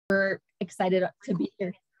excited to be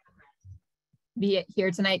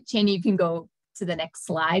here tonight. Cheney, you can go to the next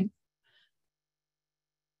slide.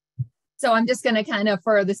 So I'm just going to kind of,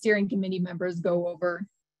 for the steering committee members, go over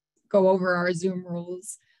our Zoom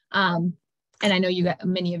rules. And I know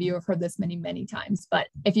many of you have heard this many times, but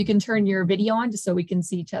if you can turn your video on just so we can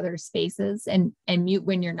see each other's faces, and mute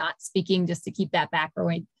when you're not speaking, just to keep that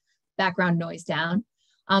background noise down.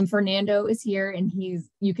 Fernando is here, and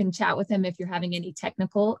you can chat with him if you're having any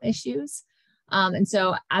technical issues. And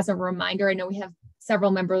so as a reminder, I know we have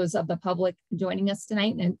several members of the public joining us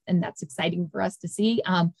tonight, and that's exciting for us to see.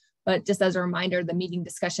 But just as a reminder, the meeting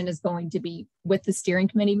discussion is going to be with the steering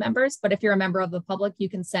committee members. But if you're a member of the public, you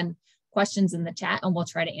can send questions in the chat and we'll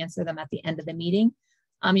try to answer them at the end of the meeting.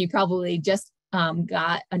 You probably just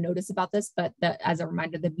got a notice about this, but as a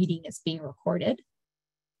reminder, the meeting is being recorded.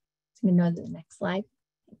 So we can go to the next slide.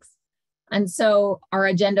 Thanks. And so our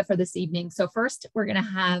agenda for this evening. So first, we're going to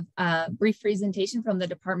have a brief presentation from the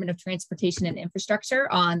Department of Transportation and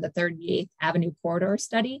Infrastructure on the 38th Avenue Corridor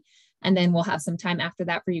Study. And then we'll have some time after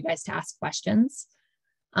that for you guys to ask questions.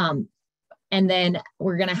 And then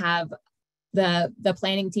we're going to have the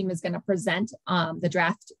planning team is going to present the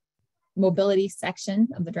draft mobility section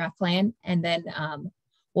of the draft plan. And then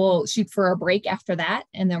we'll shoot for a break after that.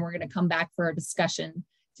 And then we're going to come back for a discussion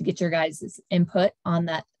to get your guys' input on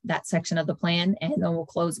that section of the plan. And then we'll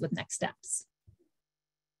close with next steps.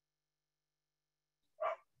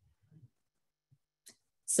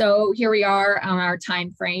 So here we are on our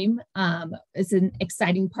time frame. It's an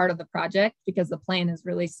exciting part of the project because the plan is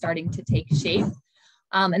really starting to take shape.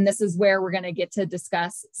 And this is where we're going to get to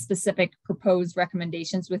discuss specific proposed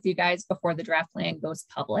recommendations with you guys before the draft plan goes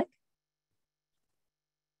public.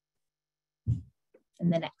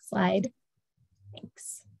 And the next slide.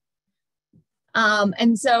 Thanks.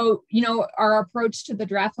 And so, our approach to the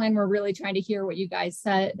draft plan, we're really trying to hear what you guys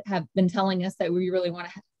have been telling us, that we really want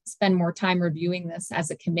to spend more time reviewing this as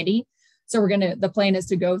a committee. So the plan is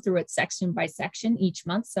to go through it section by section each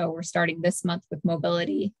month. So we're starting this month with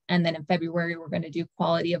mobility. And then in February, we're going to do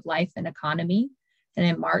quality of life and economy. And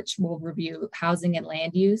in March, we'll review housing and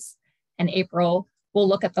land use. And April, we'll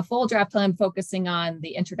look at the full draft plan, focusing on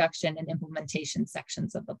the introduction and implementation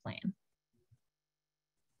sections of the plan.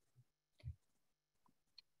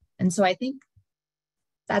 And so I think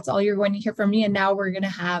that's all you're going to hear from me. And now we're going to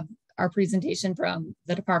have our presentation from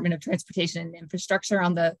the Department of Transportation and Infrastructure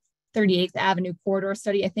on the 38th Avenue Corridor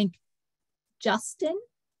Study. I think Justin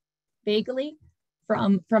Bagley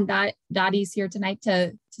from Dottie's here tonight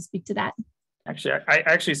to speak to that. Actually, I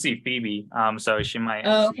actually see Phoebe, so she might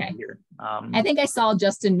okay. be here. I think I saw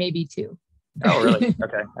Justin maybe too. Oh, really?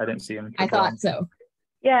 Okay, I didn't see him. I thought so.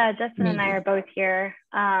 Yeah, Justin and I are both here.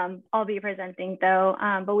 I'll be presenting though,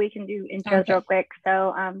 but we can do intros real quick.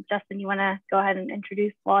 So Justin, you want to go ahead and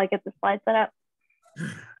introduce while I get the slide set up?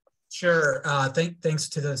 Sure. Thanks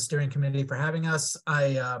to the steering committee for having us.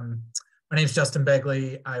 My name is Justin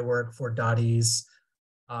Begley. I work for Dottie's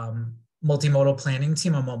multimodal planning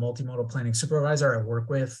team. I'm a multimodal planning supervisor. I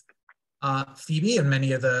work with Phoebe and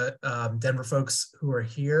many of the Denver folks who are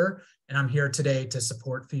here. And I'm here today to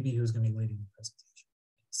support Phoebe, who's going to be leading the presentation.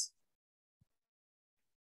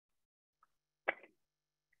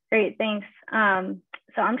 Great, thanks.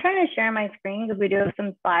 So I'm trying to share my screen because we do have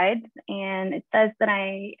some slides, and it says that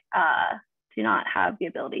I do not have the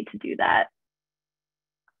ability to do that.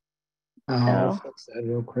 I'll fix that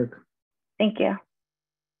real quick. Thank you.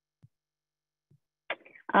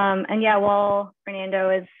 And yeah, while Fernando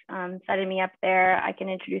is setting me up there, I can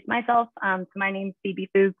introduce myself. So my name is Phoebe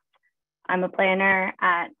Fuchs. I'm a planner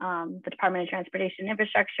at the Department of Transportation and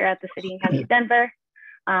Infrastructure at the City and County of Denver.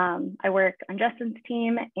 I work on Justin's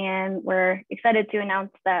team, and we're excited to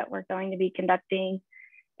announce that we're going to be conducting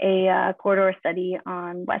a corridor study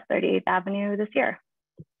on West 38th Avenue this year.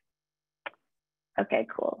 Okay,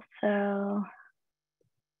 cool. So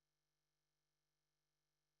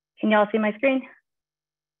can y'all see my screen?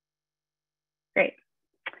 Great.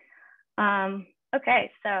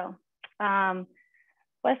 Okay, so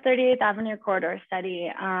West 38th Avenue corridor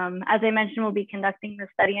study. As I mentioned, we'll be conducting the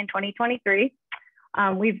study in 2023.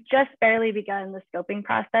 We've just barely begun the scoping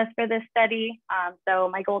process for this study. So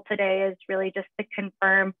my goal today is really just to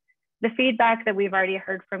confirm the feedback that we've already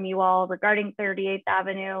heard from you all regarding 38th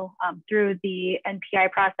Avenue through the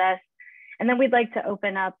NPI process. And then we'd like to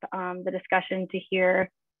open up the discussion to hear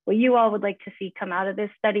what you all would like to see come out of this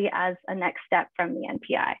study as a next step from the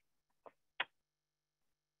NPI.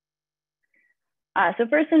 So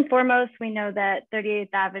first and foremost, we know that 38th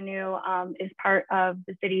Avenue is part of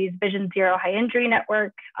the city's Vision Zero high injury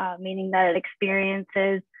network, meaning that it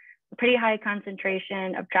experiences a pretty high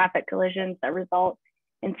concentration of traffic collisions that result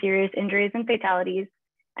in serious injuries and fatalities.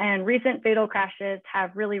 And recent fatal crashes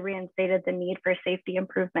have really reinstated the need for safety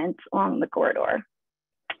improvements along the corridor.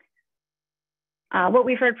 What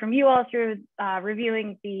we've heard from you all through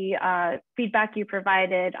reviewing the feedback you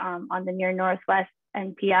provided on the near northwest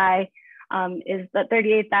NPI is that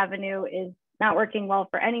 38th Avenue is not working well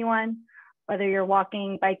for anyone, whether you're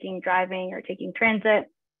walking, biking, driving, or taking transit.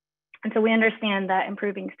 And so we understand that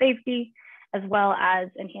improving safety, as well as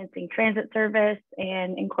enhancing transit service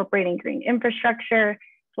and incorporating green infrastructure,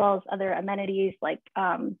 as well as other amenities like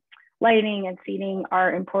lighting and seating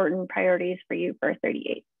are important priorities for you for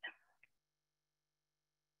 38th.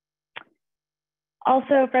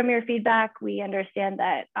 Also, from your feedback, we understand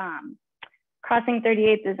that crossing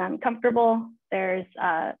 38th is uncomfortable. There's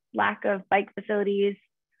a lack of bike facilities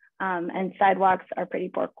and sidewalks are pretty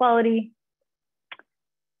poor quality.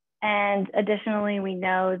 And additionally, we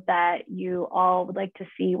know that you all would like to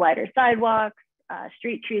see wider sidewalks,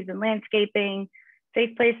 street trees and landscaping,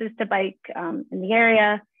 safe places to bike in the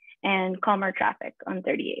area, and calmer traffic on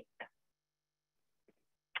 38th.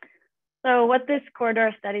 So what this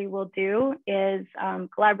corridor study will do is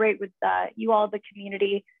collaborate with you all, the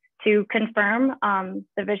community, to confirm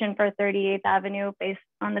the vision for 38th Avenue based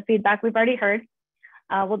on the feedback we've already heard.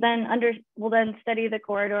 We'll then study the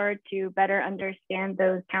corridor to better understand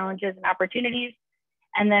those challenges and opportunities.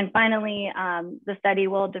 And then finally, the study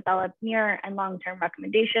will develop near and long-term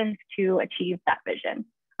recommendations to achieve that vision.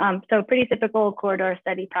 So pretty typical corridor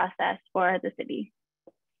study process for the city.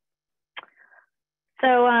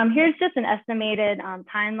 So here's just an estimated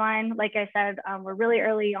timeline. Like I said, we're really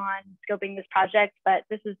early on scoping this project, but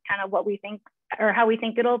this is kind of what we think, or how we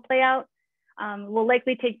think it'll play out. Will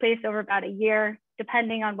likely take place over about a year,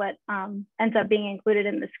 depending on what ends up being included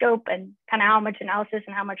in the scope and kind of how much analysis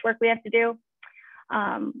and how much work we have to do.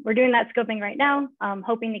 We're doing that scoping right now,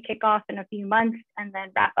 hoping to kick off in a few months and then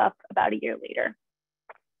wrap up about a year later.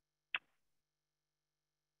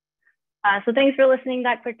 So thanks for listening to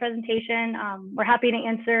that quick presentation. We're happy to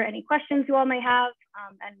answer any questions you all may have.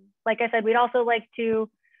 And like I said, we'd also like to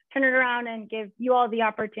turn it around and give you all the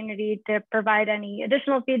opportunity to provide any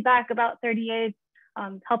additional feedback about 38,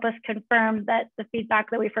 help us confirm that the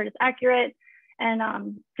feedback that we've heard is accurate,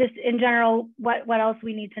 and just in general, what else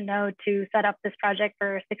we need to know to set up this project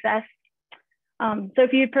for success. So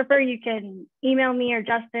if you prefer, you can email me or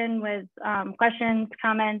Justin with questions,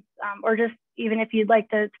 comments, or just even if you'd like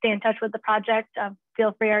to stay in touch with the project,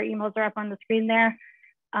 feel free, our emails are up on the screen there.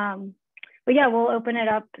 But yeah, we'll open it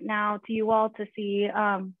up now to you all to see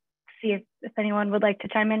if anyone would like to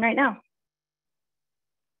chime in right now.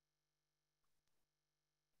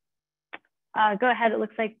 Go ahead, it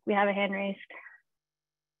looks like we have a hand raised.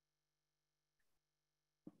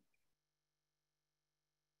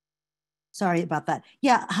 Sorry about that.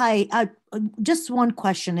 Yeah, hi. Just one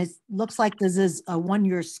question. It looks like this is a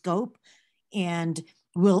one-year scope, and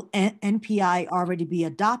will NPI already be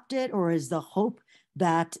adopted, or is the hope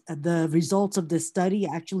that the results of this study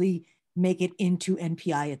actually make it into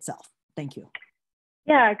NPI itself? Thank you.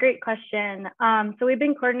 Yeah, great question. So we've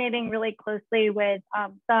been coordinating really closely with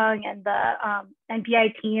Sung and the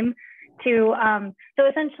NPI team to, so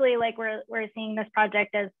essentially, like we're seeing this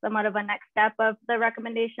project as somewhat of a next step of the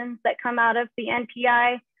recommendations that come out of the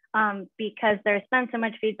NPI, because there's been so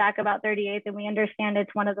much feedback about 38th, and we understand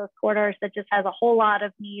it's one of those corridors that just has a whole lot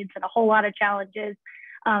of needs and a whole lot of challenges.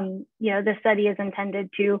 You know, this study is intended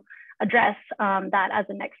to address that as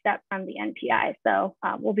a next step from the NPI. So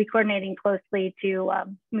we'll be coordinating closely to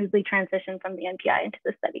smoothly transition from the NPI into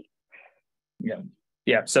the study.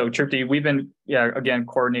 Yeah. So Tripti, we've been, again,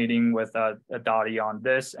 coordinating with Dottie on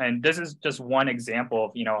this, and this is just one example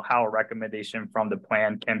of, how a recommendation from the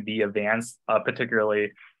plan can be advanced,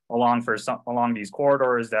 particularly along these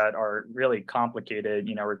corridors that are really complicated,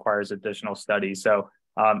 requires additional study. So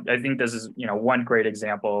I think this is, one great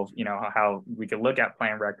example of, how we can look at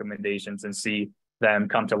plan recommendations and see them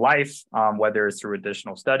come to life, whether it's through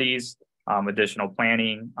additional studies, additional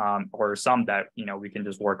planning, or some that, we can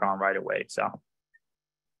just work on right away. So.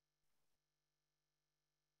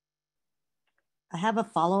 I have a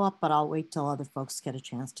follow-up, but I'll wait till other folks get a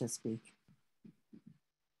chance to speak.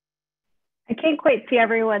 I can't quite see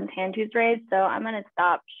everyone's hand who's raised, so I'm going to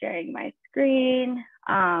stop sharing my screen.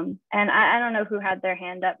 And I don't know who had their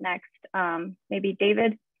hand up next. Maybe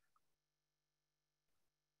David?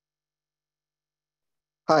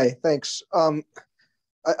 Hi, thanks.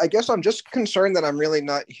 I guess I'm just concerned that I'm really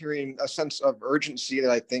not hearing a sense of urgency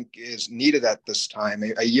that I think is needed at this time.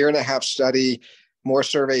 A year-and-a-half study, more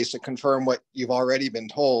surveys to confirm what you've already been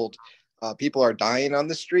told. People are dying on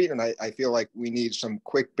the street, and I feel like we need some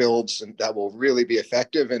quick builds and that will really be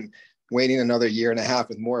effective. And waiting another year and a half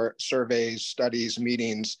with more surveys, studies,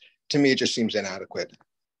 meetings, to me, it just seems inadequate.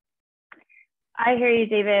 I hear you,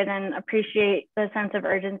 David, and appreciate the sense of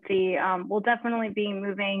urgency. We'll definitely be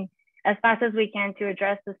moving as fast as we can to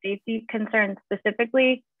address the safety concerns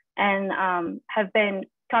specifically, and have been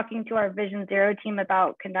talking to our Vision Zero team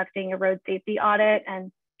about conducting a road safety audit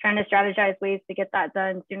and trying to strategize ways to get that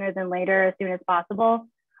done sooner than later, as soon as possible.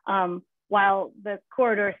 While the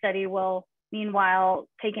corridor study will, meanwhile,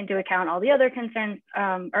 take into account all the other concerns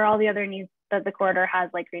or all the other needs that the corridor has,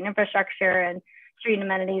 like green infrastructure and street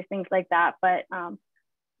amenities, things like that. But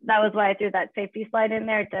that was why I threw that safety slide in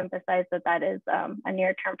there, to emphasize that that is a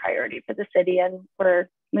near-term priority for the city, and we're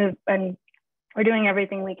doing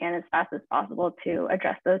everything we can as fast as possible to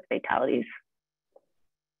address those fatalities.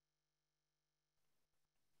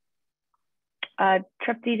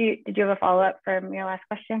 Tripti, did you have a follow-up from your last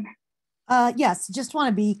question? Yes, just want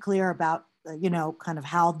to be clear about, kind of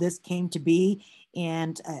how this came to be.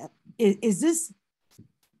 And is this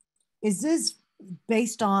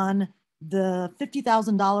based on the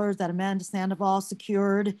 $50,000 that Amanda Sandoval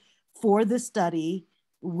secured for the study,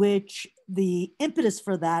 which the impetus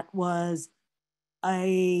for that was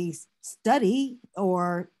a study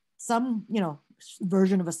or some,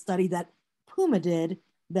 version of a study that Puma did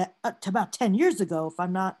that about 10 years ago, if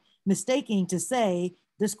I'm not mistaken, to say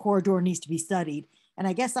this corridor needs to be studied. And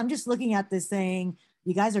I guess I'm just looking at this saying,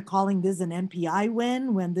 you guys are calling this an MPI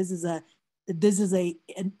win when this is a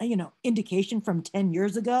indication from 10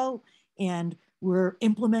 years ago, and we're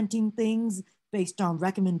implementing things based on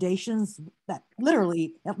recommendations that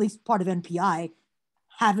literally, at least part of NPI,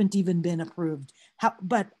 haven't even been approved.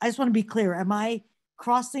 But I just want to be clear, am I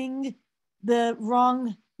crossing the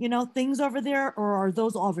wrong, things over there, or are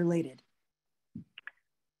those all related?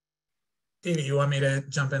 David, you want me to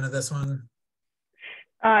jump into this one?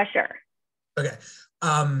 Sure. Okay.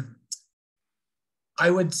 I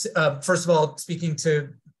would, first of all, speaking to,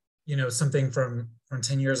 something from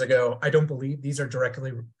 10 years ago, I don't believe these are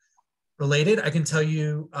directly related. I can tell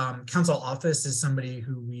you, council office is somebody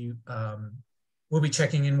who we will be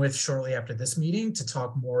checking in with shortly after this meeting to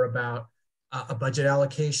talk more about a budget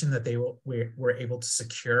allocation that were able to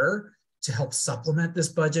secure to help supplement this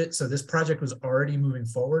budget. So this project was already moving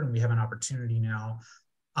forward, and we have an opportunity now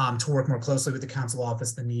to work more closely with the council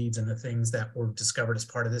office, the needs and the things that were discovered as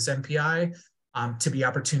part of this MPI, to be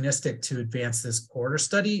opportunistic to advance this corridor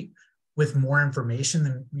study with more information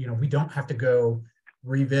than, we don't have to go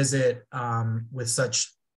revisit with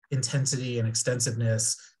such intensity and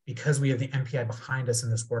extensiveness, because we have the MPI behind us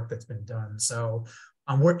in this work that's been done. So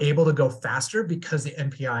we're able to go faster because the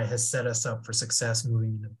MPI has set us up for success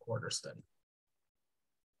moving into the corridor study.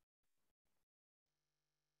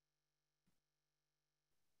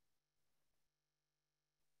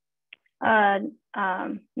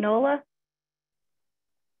 Nola?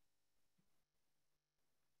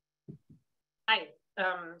 Hi,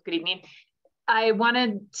 good evening. I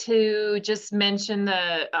wanted to just mention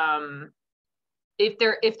the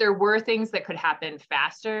if there were things that could happen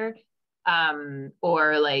faster,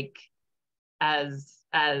 or like as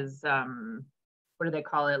what do they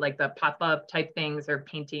call it, like the pop-up type things, or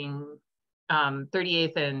painting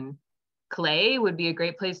 38th and Clay would be a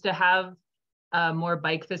great place to have more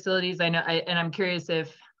bike facilities. I know, and I'm curious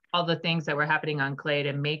if all the things that were happening on Clay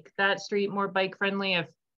to make that street more bike friendly,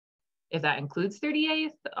 if that includes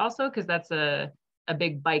 38th also, because that's a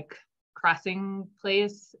big bike crossing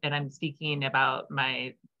place. And I'm speaking about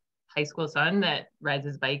my high school son that rides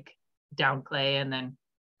his bike down Clay and then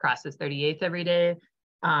crosses 38th every day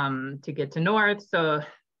to get to North. So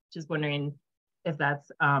just wondering if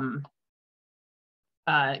that's kind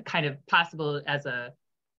of possible as a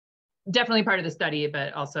definitely part of the study,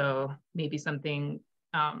 but also maybe something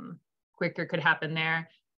quicker could happen there.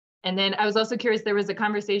 And then I was also curious, there was a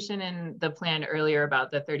conversation in the plan earlier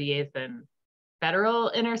about the 38th and Federal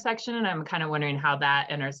intersection, and I'm kind of wondering how that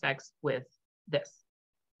intersects with this.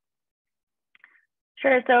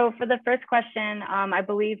 Sure, so for the first question, I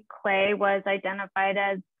believe Clay was identified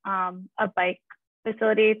as a bike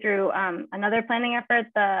facility through another planning effort,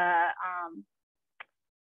 the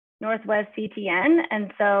Northwest CTN.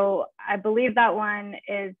 And so I believe that one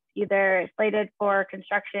is either slated for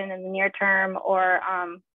construction in the near term, or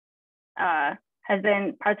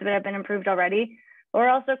parts of it have been improved already. But we're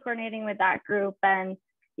also coordinating with that group, and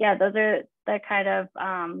yeah, those are the kind of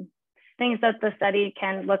things that the study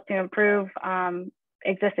can look to improve,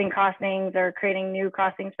 existing crossings or creating new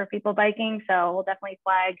crossings for people biking. So we'll definitely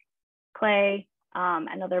flag Clay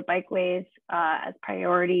and other bikeways as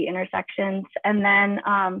priority intersections. And then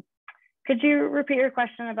could you repeat your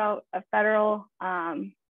question about a Federal?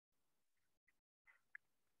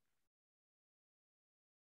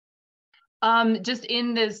 Just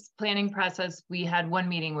in this planning process, we had one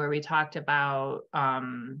meeting where we talked about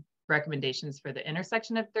recommendations for the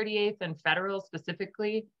intersection of 38th and Federal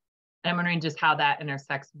specifically. And I'm wondering just how that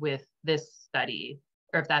intersects with this study,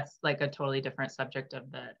 or if that's like a totally different subject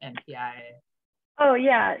of the NPI. Oh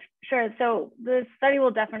yeah, sure. So the study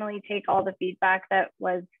will definitely take all the feedback that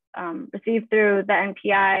was received through the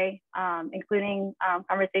NPI, including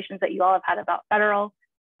conversations that you all have had about Federal,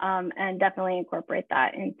 and definitely incorporate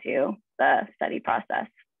that into the study process.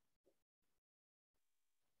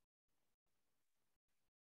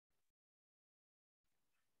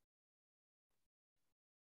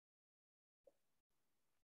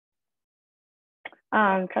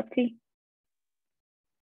 Trustee?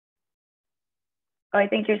 Oh, I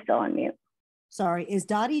think you're still on mute. Sorry, is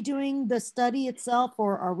Dottie doing the study itself,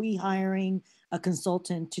 or are we hiring a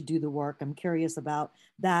consultant to do the work? I'm curious about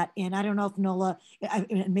that. And I don't know if Nola,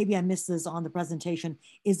 maybe I missed this on the presentation.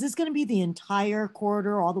 Is this going to be the entire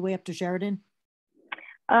corridor all the way up to Sheridan?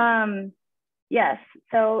 Yes,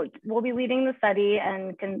 so we'll be leading the study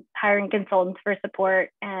and hiring consultants for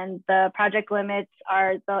support, and the project limits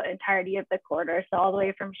are the entirety of the corridor, so all the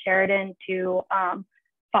way from Sheridan to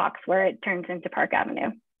Fox, where it turns into Park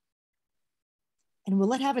Avenue. And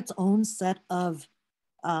will it have its own set of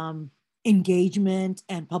engagement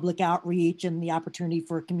and public outreach and the opportunity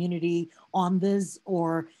for community on this,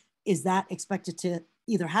 or is that expected to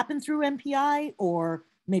either happen through NPI or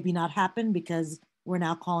maybe not happen because we're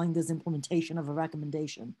now calling this implementation of a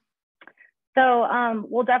recommendation? So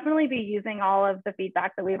we'll definitely be using all of the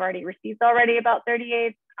feedback that we've already received already about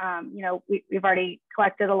 38th. You know, we've already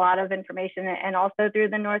collected a lot of information, and also through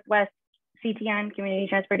the Northwest CTN, Community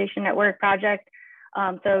Transportation Network project.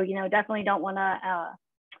 So, you know, definitely don't want to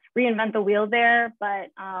reinvent the wheel there,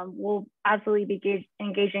 but we'll absolutely be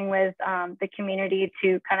engaging with the community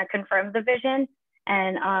to kind of confirm the vision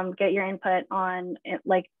and get your input on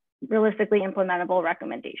like realistically implementable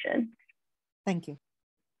recommendations. Thank you.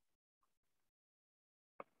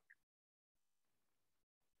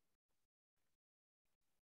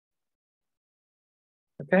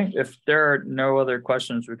 Okay, if there are no other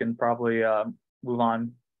questions, we can probably move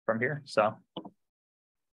on from here. So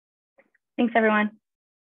thanks, everyone.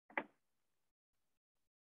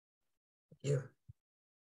 Thank you.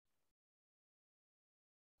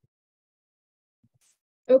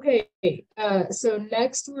 Okay, so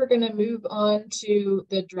next we're going to move on to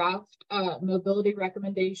the draft mobility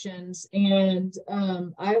recommendations, and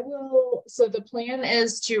so the plan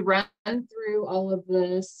is to run through all of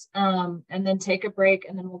this and then take a break,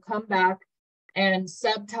 and then we'll come back and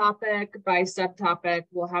subtopic by subtopic,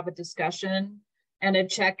 we'll have a discussion and a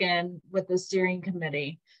check-in with the steering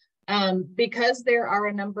committee. Because there are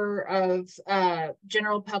a number of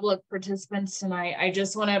general public participants tonight, I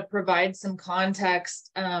just want to provide some context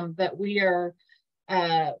that we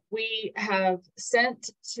have sent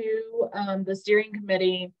to the steering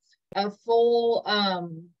committee a full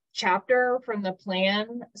chapter from the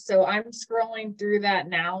plan. So I'm scrolling through that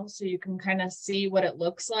now so you can kind of see what it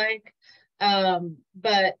looks like.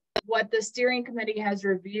 But what the steering committee has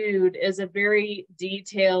reviewed is a very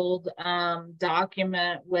detailed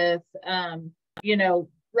document with, you know,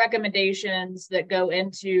 recommendations that go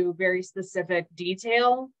into very specific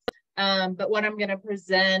detail. But what I'm going to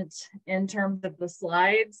present in terms of the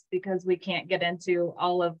slides, because we can't get into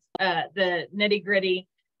all of the nitty gritty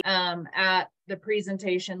at the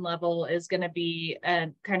presentation level, is going to be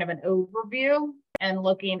kind of an overview and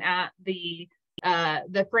looking at the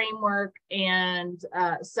framework and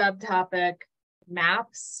subtopic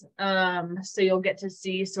maps. So you'll get to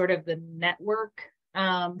see sort of the network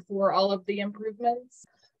for all of the improvements.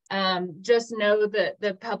 Just know that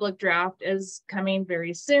the public draft is coming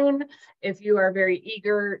very soon. If you are very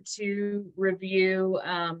eager to review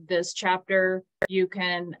this chapter, you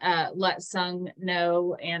can let Sung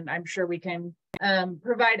know, and I'm sure we can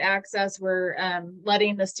provide access. We're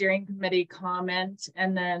letting the steering committee comment,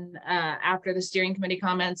 and then after the steering committee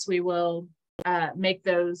comments, we will make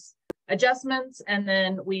those adjustments, and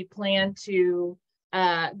then we plan to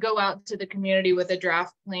go out to the community with a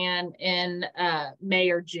draft plan in May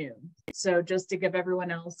or June. So just to give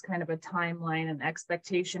everyone else kind of a timeline and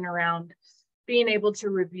expectation around being able to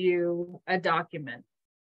review a document.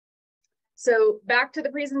 So back to the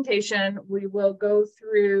presentation, we will go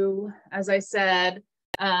through, as I said,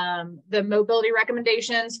 the mobility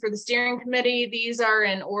recommendations for the steering committee. These are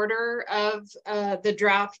in order of the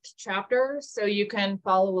draft chapter, so you can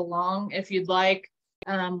follow along if you'd like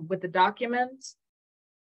with the document.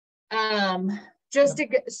 Just to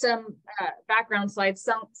get some background slides.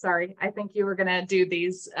 Sorry, I think you were gonna do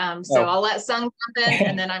these. So I'll let Sung jump in,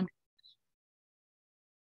 and then I'm.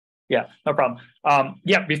 Yeah, no problem.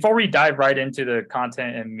 Yeah, before we dive right into the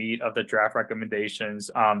content and meat of the draft recommendations,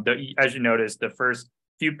 as you noticed, the first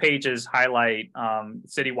few pages highlight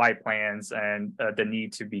citywide plans and the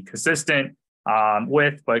need to be consistent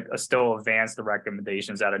but still advance the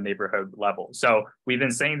recommendations at a neighborhood level. So we've been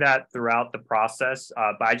saying that throughout the process,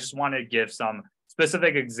 but I just want to give some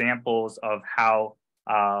specific examples of how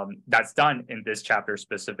that's done in this chapter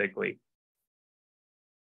specifically.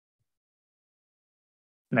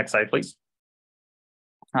 Next slide, please.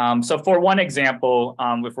 So for one example,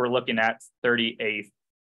 if we're looking at 38th,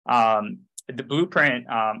 the blueprint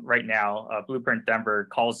right now, Blueprint Denver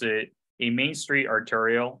calls it a Main Street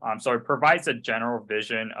arterial. So it provides a general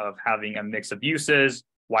vision of having a mix of uses,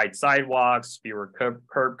 wide sidewalks, fewer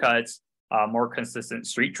curb cuts, more consistent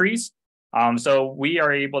street trees. So we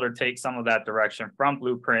are able to take some of that direction from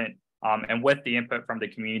Blueprint, and with the input from the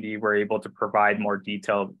community, we're able to provide more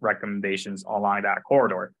detailed recommendations along that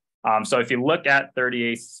corridor. So if you look at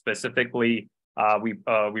 38 specifically,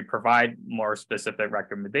 we provide more specific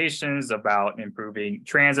recommendations about improving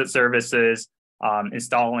transit services,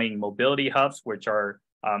 installing mobility hubs, which are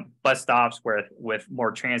bus stops with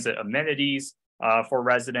more transit amenities for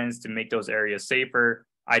residents to make those areas safer,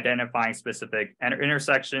 identifying specific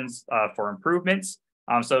intersections for improvements.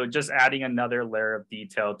 So just adding another layer of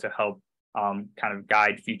detail to help kind of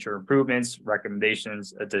guide future improvements,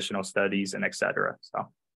 recommendations, additional studies, and et cetera.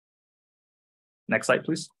 So next slide,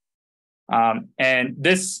 please. And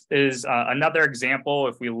this is another example.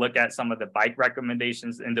 If we look at some of the bike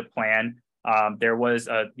recommendations in the plan, there was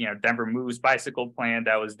a Denver Moves bicycle plan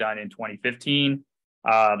that was done in 2015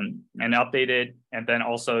 and updated, and then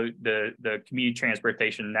also the community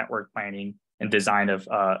transportation network planning and design of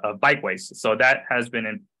bikeways. So that has been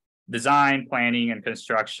in design, planning, and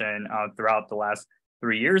construction throughout the last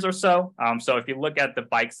 3 years or so. So if you look at the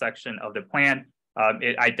bike section of the plan,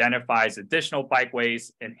 it identifies additional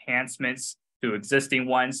bikeways, enhancements to existing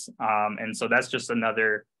ones. And so that's just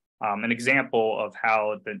another an example of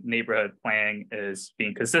how the neighborhood plan is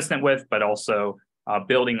being consistent with, but also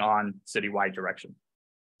building on citywide direction.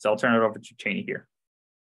 So I'll turn it over to Cheney here.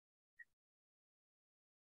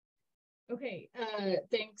 Okay,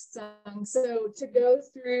 thanks, Sung. So to go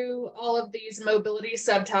through all of these mobility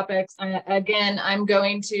subtopics, again, I'm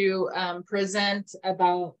going to present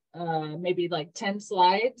about maybe like 10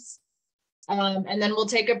 slides. And then we'll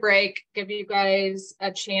take a break, give you guys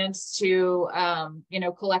a chance to,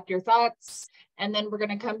 collect your thoughts. And then we're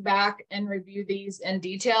going to come back and review these in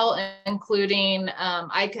detail, including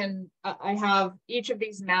I have each of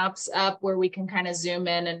these maps up where we can kind of zoom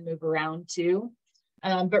in and move around too.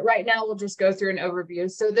 But right now we'll just go through an overview.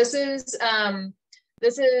 So this is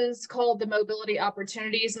called the Mobility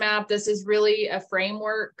Opportunities Map. This is really a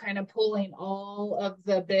framework kind of pulling all of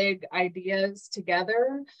the big ideas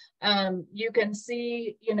together. You can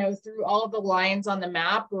see, through all of the lines on the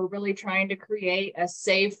map, we're really trying to create a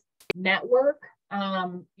safe network,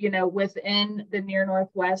 within the near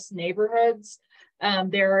Northwest neighborhoods.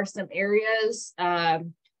 There are some areas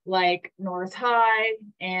like North High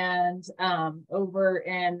and over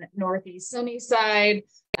in Northeast Sunnyside,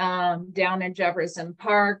 down in Jefferson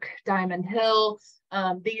Park, Diamond Hill.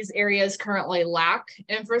 These areas currently lack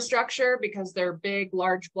infrastructure because they're big,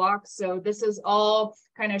 large blocks. So this is all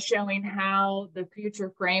kind of showing how the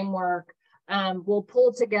future framework will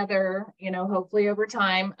pull together, hopefully over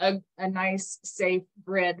time, a nice, safe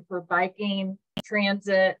grid for biking,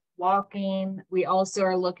 transit, walking. We also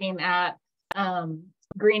are looking at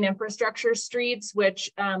green infrastructure streets,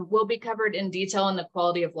 which will be covered in detail in the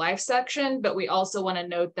quality of life section, but we also want to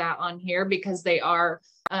note that on here because they are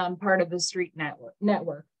part of the street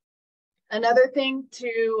network. Another thing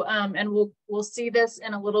to, and we'll see this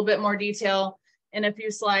in a little bit more detail in a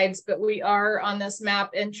few slides, but we are on this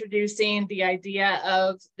map introducing the idea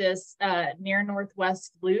of this near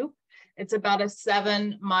Northwest loop. It's about a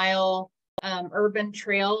 7-mile urban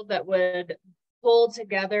trail that would pull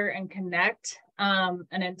together and connect an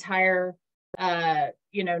entire,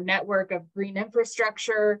 network of green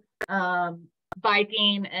infrastructure,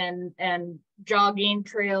 biking and jogging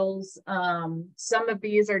trails. Some of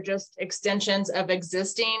these are just extensions of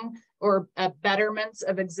existing or betterments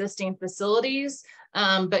of existing facilities,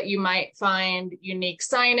 but you might find unique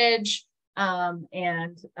signage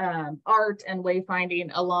and art and wayfinding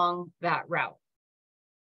along that route.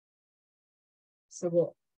 So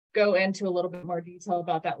we'll go into a little bit more detail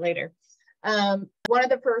about that later. One of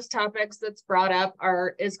the first topics that's brought up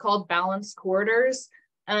is called balanced corridors.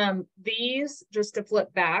 These, just to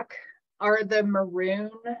flip back, are the maroon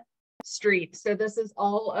streets. So this is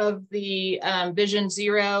all of the Vision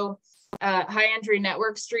Zero high entry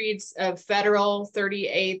network streets of Federal,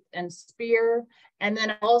 38th, and Spear. And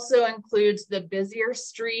then also includes the busier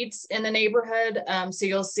streets in the neighborhood. So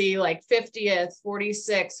you'll see like 50th,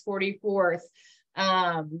 46th, 44th,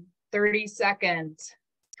 32nd,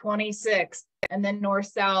 26th, and then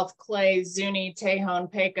north-south, Clay, Zuni,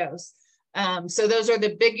 Tejon, Pecos. So those are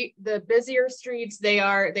the busier streets.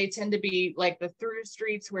 They tend to be like the through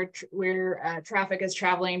streets where traffic is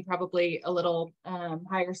traveling probably a little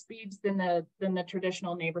higher speeds than the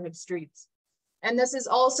traditional neighborhood streets. And this is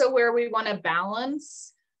also where we want to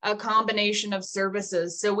balance a combination of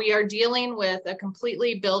services. So we are dealing with a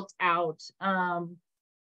completely built out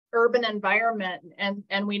urban environment,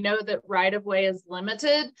 and we know that right-of-way is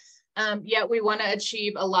limited, yet we want to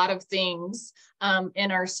achieve a lot of things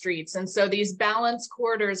in our streets. And so these balance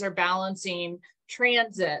corridors are balancing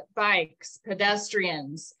transit, bikes,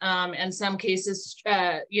 pedestrians, in some cases,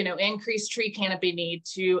 increased tree canopy need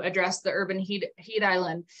to address the urban heat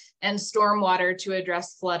island, and stormwater to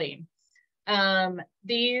address flooding.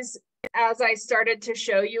 These, as I started to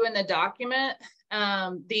show you in the document,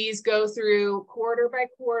 these go through quarter by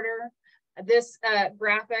quarter. This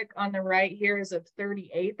graphic on the right here is of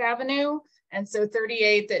 38th Avenue. And so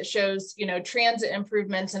 38th, it shows, transit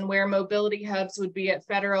improvements and where mobility hubs would be at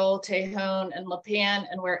Federal, Tejon, and La Pan,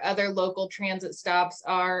 and where other local transit stops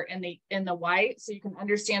are in the white, so you can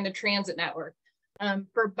understand the transit network.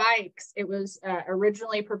 For bikes, it was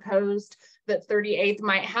originally proposed that 38th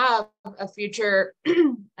might have a future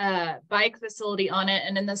bike facility on it.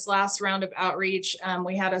 And in this last round of outreach,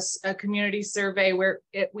 we had a community survey where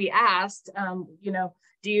we asked,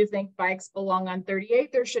 do you think bikes belong on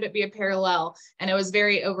 38th or should it be a parallel? And it was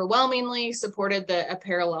very overwhelmingly supported a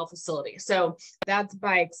parallel facility. So that's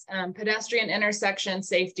bikes. Pedestrian intersection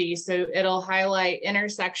safety. So it'll highlight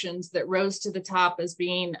intersections that rose to the top as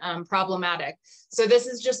being problematic. So this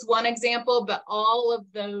is just one example, but all of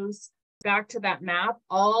those, back to that map,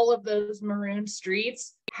 all of those maroon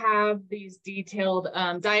streets have these detailed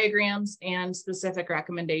diagrams and specific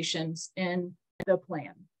recommendations in the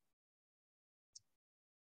plan.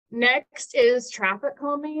 Next is traffic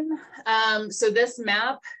calming. So this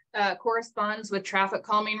map corresponds with traffic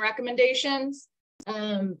calming recommendations.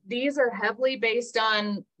 These are heavily based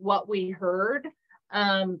on what we heard.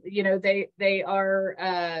 They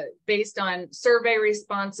are based on survey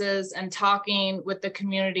responses and talking with the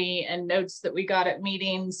community and notes that we got at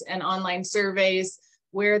meetings and online surveys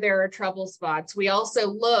where there are trouble spots. We also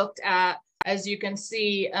looked at, as you can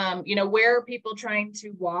see, where are people trying to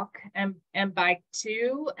walk and bike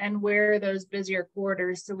to, and where are those busier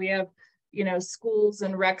corridors. So we have, schools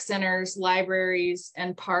and rec centers, libraries,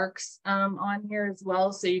 and parks on here as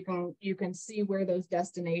well. So you can see where those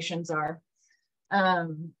destinations are.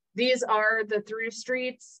 These are the through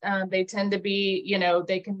streets. They tend to be,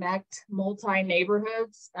 they connect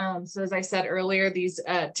multi-neighborhoods. So as I said earlier, these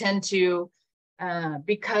tend to,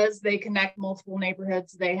 because they connect multiple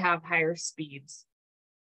neighborhoods, they have higher speeds.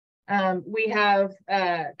 We have,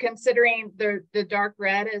 considering the dark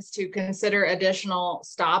red is to consider additional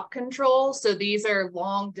stop control. So these are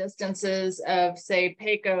long distances of, say,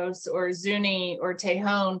 Pecos or Zuni or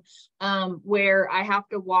Tejon, where I have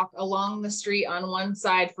to walk along the street on one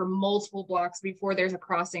side for multiple blocks before there's a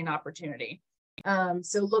crossing opportunity.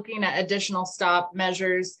 So looking at additional stop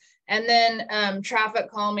measures. And then traffic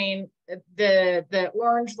calming, the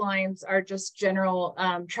orange lines are just general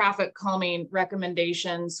traffic calming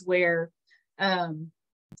recommendations where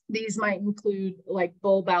these might include like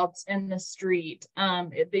bulb outs in the street.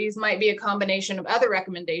 These might be a combination of other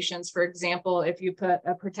recommendations. For example, if you put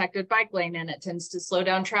a protected bike lane in, it tends to slow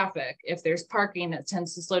down traffic. If there's parking, it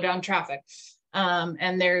tends to slow down traffic.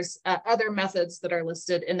 And there's other methods that are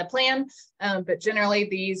listed in the plan, but generally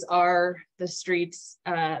these are the streets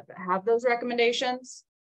that have those recommendations.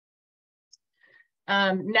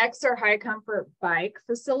 Next are high comfort bike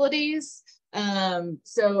facilities.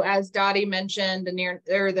 So as Dottie mentioned,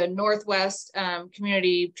 the Northwest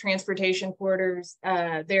Community Transportation Corridors,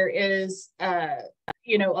 there is a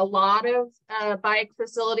lot of bike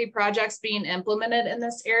facility projects being implemented in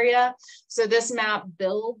this area. So this map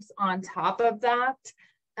builds on top of that.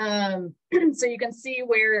 So you can see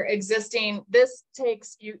where existing, this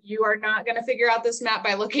takes, you are not going to figure out this map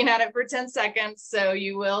by looking at it for 10 seconds. So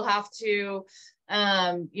you will have to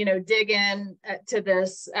dig in to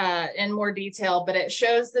this in more detail, but it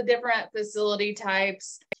shows the different facility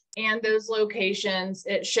types and those locations.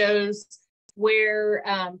 It shows where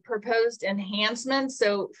proposed enhancements.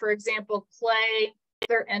 So for example, Clay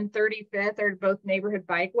and 35th are both neighborhood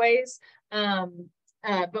bikeways.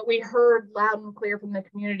 but we heard loud and clear from the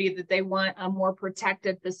community that they want a more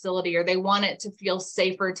protected facility, or they want it to feel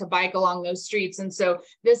safer to bike along those streets. And so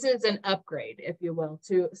this is an upgrade, if you will,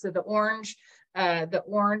 so the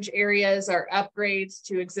orange areas are upgrades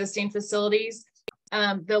to existing facilities.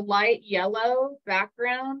 The light yellow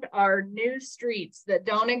background are new streets that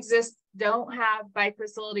don't have bike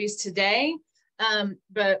facilities today,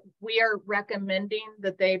 but we are recommending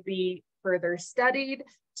that they be further studied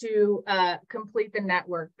to complete the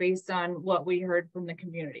network based on what we heard from the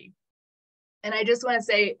community. And I just want to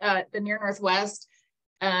say the Near Northwest,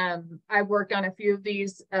 I've worked on a few of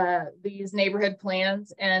these neighborhood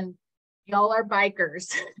plans, and y'all are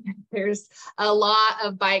bikers. There's a lot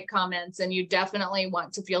of bike comments, and you definitely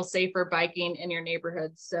want to feel safer biking in your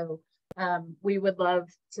neighborhood. So we would love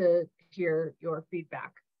to hear your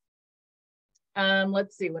feedback.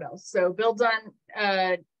 Let's see what else. So builds on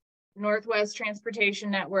Northwest Transportation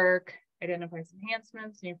Network, identifies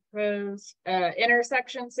enhancements, new proposed,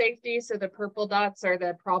 intersection safety. So the purple dots are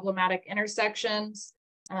the problematic intersections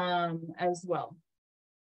as well.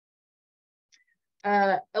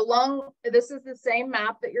 This is the same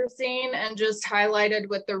map that you're seeing, and just highlighted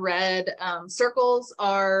with the red circles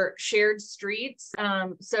are shared streets.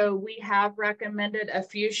 So we have recommended a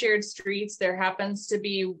few shared streets. There happens to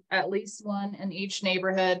be at least one in each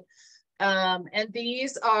neighborhood. And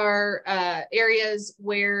these are areas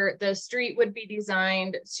where the street would be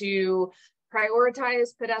designed to prioritize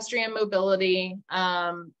pedestrian mobility.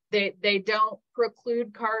 They don't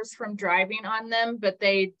preclude cars from driving on them, but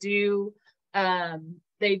they do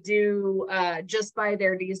just by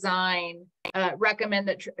their design recommend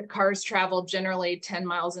that cars travel generally 10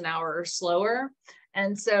 miles an hour or slower.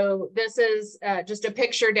 And so this is just a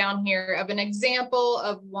picture down here of an example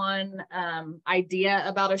of one idea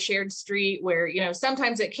about a shared street where, you know,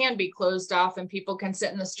 sometimes it can be closed off and people can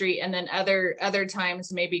sit in the street, and then other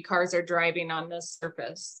times maybe cars are driving on this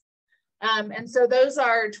surface. And so those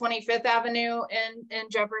are 25th Avenue in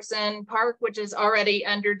Jefferson Park, which is already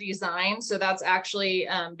under design. So that's actually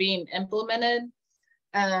being implemented.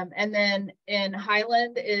 And then in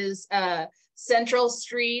Highland is Central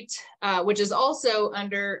Street, which is also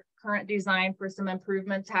under current design for some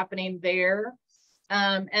improvements happening there.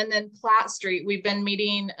 And then Platt Street, we've been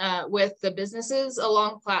meeting with the businesses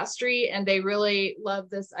along Platt Street, and they really love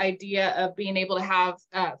this idea of being able to have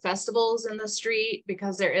festivals in the street,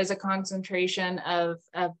 because there is a concentration of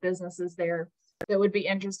businesses there that would be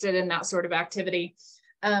interested in that sort of activity.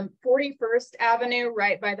 41st Avenue,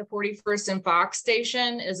 right by the 41st and Fox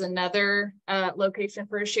Station, is another location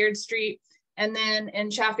for a shared street. And then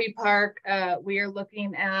in Chaffee Park, we are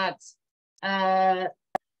looking at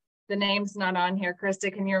the name's not on here.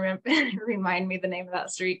 Krista, can you remind me the name of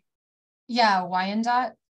that street? Yeah,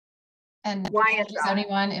 Wyandotte. And Wyandotte.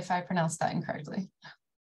 Anyone if I pronounced that incorrectly.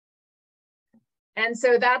 And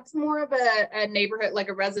so that's more of a neighborhood, like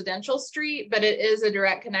a residential street, but it is a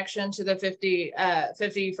direct connection to the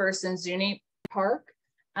 51st and Zuni Park.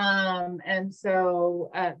 And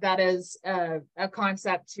so that is a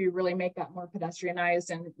concept to really make that more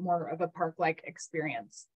pedestrianized and more of a park-like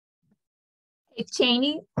experience. Hey,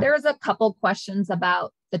 Cheney, there was a couple questions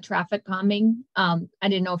about the traffic calming. I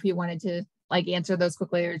didn't know if you wanted to like answer those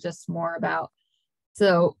quickly or just more about.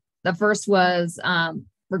 So the first was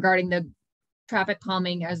regarding the traffic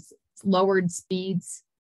calming as lowered speeds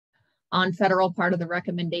on federal part of the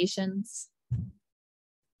recommendations.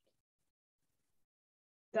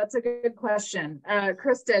 That's a good question.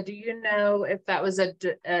 Krista, do you know if that was an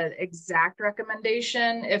exact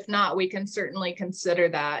recommendation? If not, we can certainly consider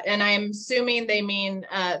that. And I'm assuming they mean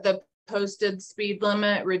the posted speed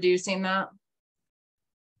limit, reducing that?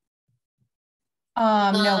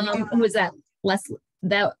 No. Was that Leslie?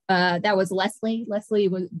 That was Leslie. Leslie,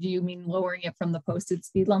 do you mean lowering it from the posted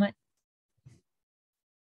speed limit?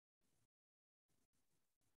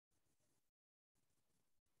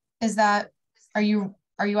 Is that, are you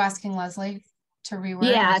asking Leslie to reword?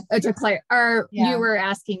 Yeah, to clarify, or you were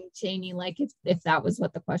asking Cheney, like if that was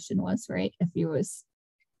what the question was, right? If he was,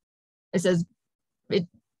 it says it.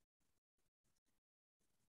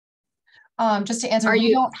 Just to answer,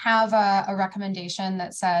 we don't have a recommendation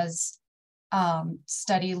that says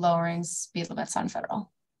study lowering speed limits on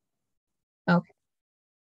federal. Okay.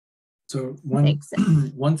 So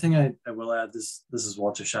one thing I will add, this is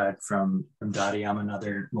Walter Scheid from Dottie. I'm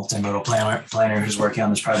another multimodal planner who's working on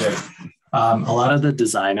this project. A lot of the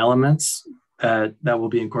design elements that will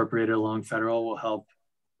be incorporated along federal will help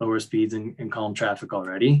lower speeds and calm traffic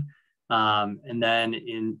already. And then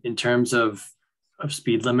in terms of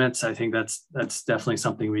speed limits, I think that's definitely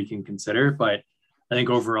something we can consider. But I think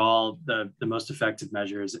overall, the most effective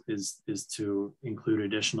measure is to include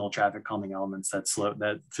additional traffic calming elements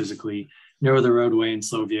that physically narrow the roadway and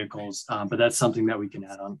slow vehicles. But that's something that we can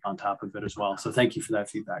add on top of it as well. So thank you for that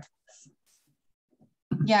feedback.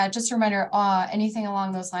 Yeah, just a reminder, anything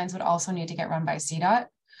along those lines would also need to get run by CDOT.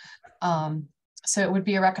 So it would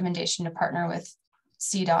be a recommendation to partner with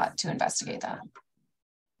CDOT to investigate that.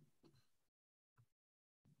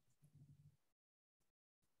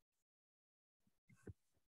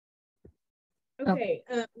 Okay,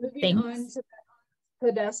 moving on to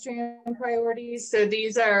pedestrian priorities. So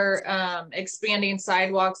these are expanding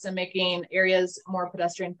sidewalks and making areas more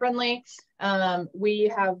pedestrian friendly.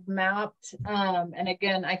 We have mapped, and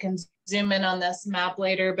again, I can zoom in on this map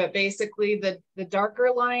later, but basically the darker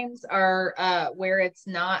lines are where it's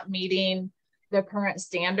not meeting the current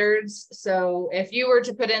standards. So if you were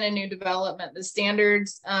to put in a new development, the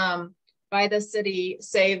standards by the city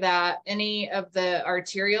say that any of the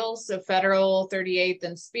arterials, so Federal, 38th,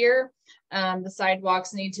 and Spear, the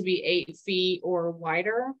sidewalks need to be 8 feet or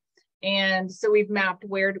wider. And so we've mapped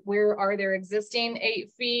where are there existing 8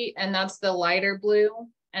 feet, and that's the lighter blue.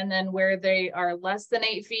 And then where they are less than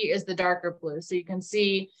 8 feet is the darker blue. So you can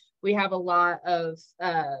see we have a lot of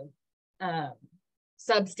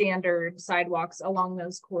substandard sidewalks along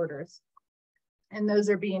those corridors. And those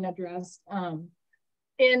are being addressed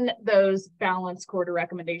in those balanced corridor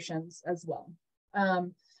recommendations as well.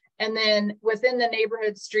 And then within the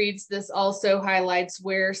neighborhood streets, this also highlights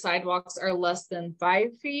where sidewalks are less than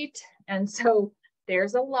 5 feet. And so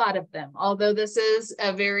there's a lot of them. Although this is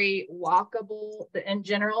a very walkable, in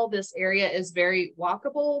general, this area is very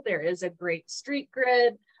walkable. There is a great street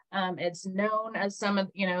grid. It's known as some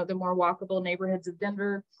of, the more walkable neighborhoods of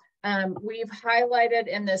Denver. We've highlighted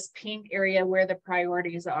in this pink area where the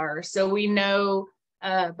priorities are. So we know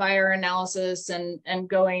by our analysis and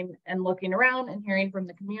going and looking around and hearing from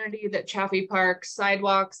the community that Chaffee Park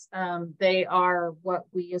sidewalks, they are what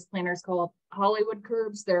we as planners call Hollywood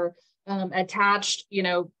curbs. They're attached,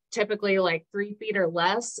 typically like 3 feet or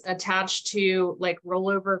less, attached to like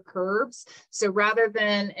rollover curbs. So rather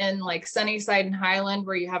than in like Sunnyside and Highland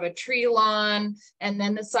where you have a tree lawn and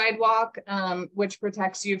then the sidewalk, which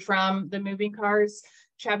protects you from the moving cars,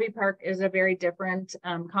 Chaffee Park is a very different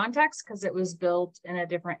context because it was built in a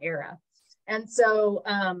different era. And so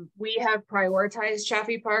we have prioritized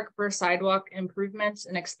Chaffee Park for sidewalk improvements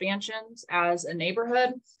and expansions as a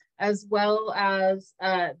neighborhood, as well as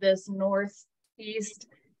this northeast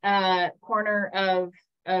corner of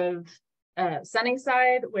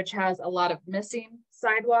Sunnyside, which has a lot of missing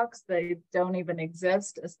sidewalks. They don't even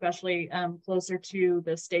exist, especially closer to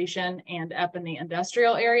the station and up in the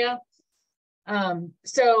industrial area.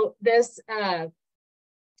 So this,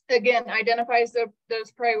 again, identifies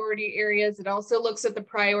those priority areas. It also looks at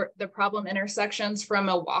the problem intersections from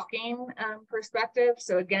a walking perspective.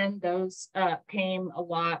 So again, those came a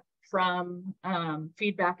lot from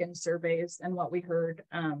feedback and surveys and what we heard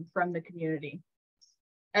from the community,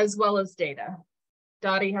 as well as data.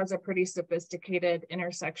 Dottie has a pretty sophisticated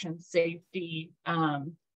intersection safety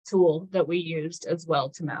tool that we used as well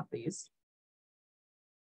to map these.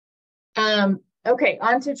 Okay,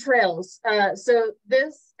 on to trails. So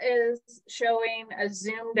this is showing a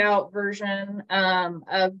zoomed out version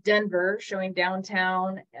of Denver, showing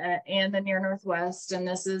downtown and the near northwest. And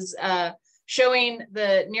this is showing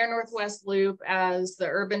the near northwest loop as the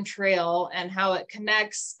urban trail and how it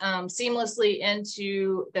connects seamlessly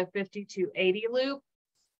into the 5280 loop.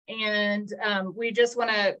 And we just want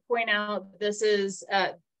to point out this is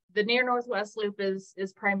the near northwest loop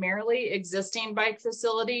is primarily existing bike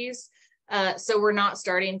facilities. So we're not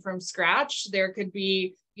starting from scratch. There could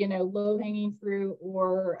be, low hanging fruit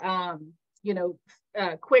or,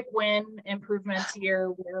 quick win improvements here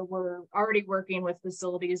where we're already working with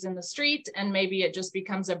facilities in the street and maybe it just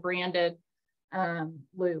becomes a branded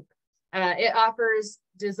loop. It offers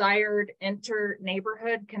desired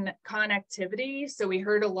inter-neighborhood connectivity. So we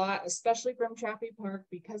heard a lot, especially from Chaffee Park,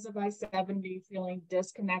 because of I-70 feeling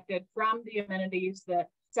disconnected from the amenities that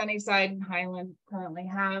Sunnyside and Highland currently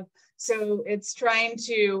have. So it's trying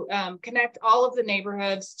to connect all of the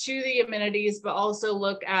neighborhoods to the amenities, but also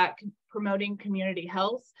look at promoting community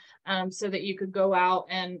health so that you could go out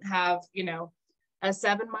and have, a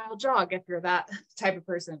 7-mile jog if you're that type of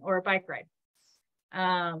person, or a bike ride.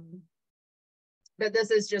 But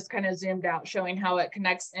this is just kind of zoomed out, showing how it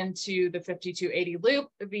connects into the 5280 loop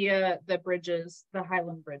via the bridges, the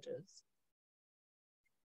Highland bridges.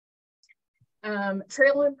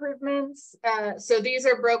 Trail improvements. So these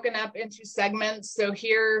are broken up into segments. So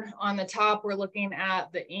here on the top, we're looking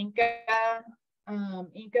at the Inca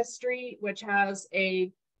Street, which has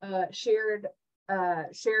a shared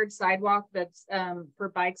shared sidewalk that's for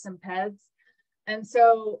bikes and peds. And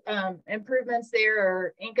so improvements there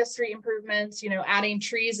are Inca Street improvements, you know, adding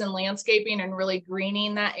trees and landscaping and really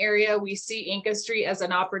greening that area. We see Inca Street as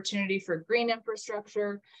an opportunity for green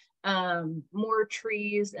infrastructure, more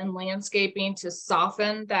trees and landscaping to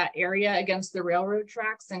soften that area against the railroad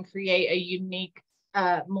tracks and create a unique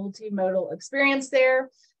multimodal experience there.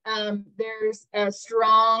 There's a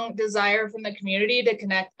strong desire from the community to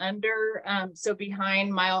connect under, so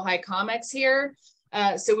behind Mile High Comics here.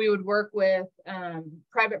 So we would work with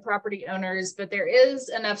private property owners, but there is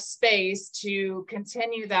enough space to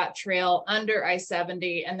continue that trail under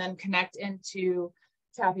I-70 and then connect into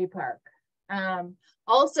Taffy Park.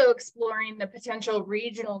 Also exploring the potential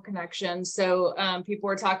regional connections. So people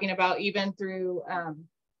were talking about even through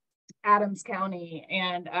Adams County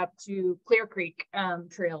and up to Clear Creek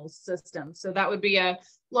trails system. So that would be a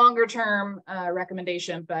longer term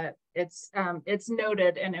recommendation, but it's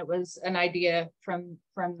noted and it was an idea from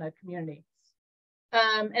the community.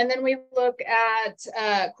 And then we look at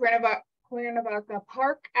Cuernavaca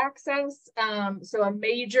Park access. So a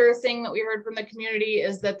major thing that we heard from the community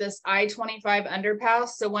is that this I-25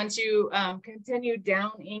 underpass. So once you continue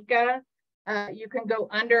down Inca, you can go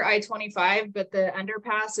under I-25, but the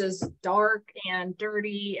underpass is dark and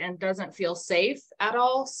dirty and doesn't feel safe at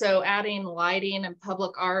all. So adding lighting and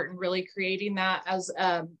public art and really creating that as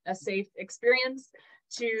a safe experience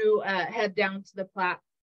to head down to the Platte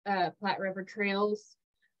River Trails.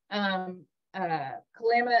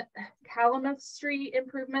 Calumet Street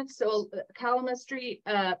improvements. So Calumet Street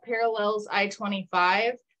parallels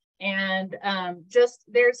I-25. And just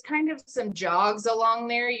there's kind of some jogs along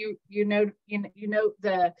there. You note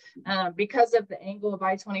the because of the angle of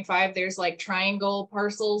I-25, there's like triangle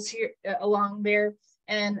parcels here along there.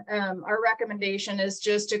 And our recommendation is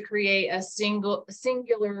just to create a singular,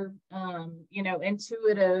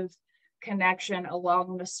 intuitive connection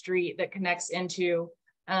along the street that connects into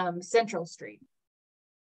Central Street.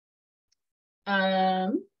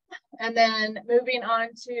 And then moving on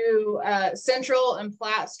to Central and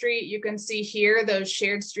Platte Street, you can see here those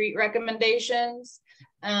shared street recommendations,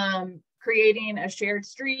 creating a shared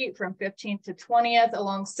street from 15th to 20th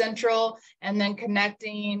along Central, and then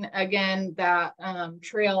connecting again that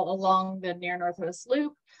trail along the Near Northwest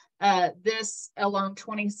Loop. This along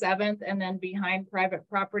 27th and then behind private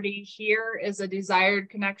property here is a desired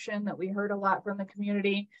connection that we heard a lot from the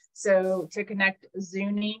community. So to connect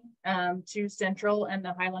Zuni to Central and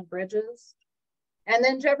the Highland Bridges. And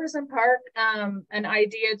then Jefferson Park, an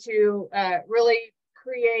idea to really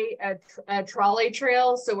create a trolley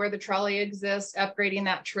trail. So where the trolley exists, upgrading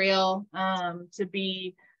that trail to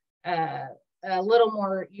be a little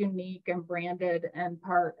more unique and branded and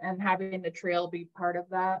having the trail be part of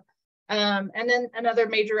that. And then another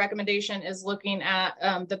major recommendation is looking at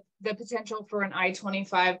the potential for an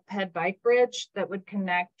I-25 ped bike bridge that would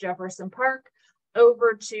connect Jefferson Park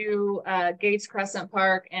over to Gates Crescent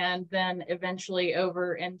Park and then eventually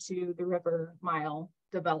over into the River Mile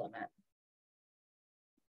development.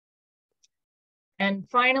 And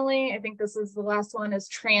finally, I think this is the last one, is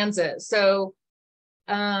transit. So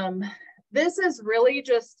this is really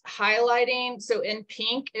just highlighting, so in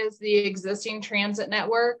pink is the existing transit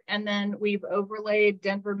network, and then we've overlaid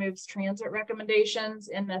Denver Moves transit recommendations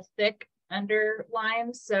in the thick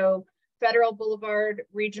underlines. So Federal Boulevard,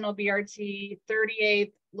 Regional BRT,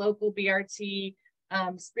 38th, Local BRT,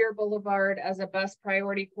 Spear Boulevard as a bus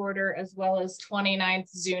priority corridor, as well as 29th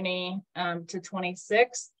Zuni to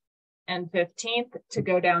 26th and 15th to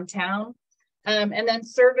go downtown. And then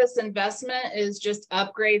service investment is just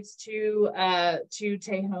upgrades to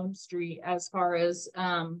Tejon Street as far as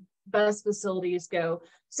bus facilities go.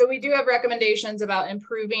 So we do have recommendations about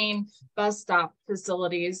improving bus stop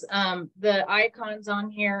facilities. The icons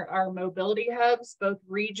on here are mobility hubs, both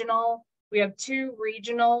regional. We have 2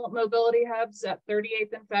 regional mobility hubs at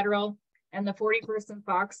 38th and Federal and the 41st and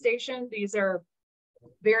Fox Station. These are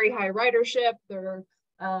very high ridership.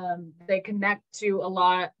 They connect to a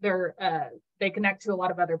lot. They connect to a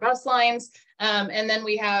lot of other bus lines. And then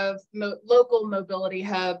we have local mobility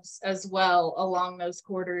hubs as well along those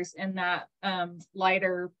corridors in that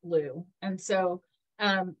lighter blue. And so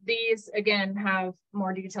these, again, have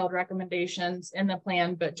more detailed recommendations in the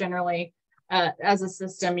plan, but generally as a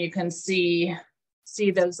system, you can see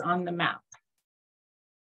those on the map.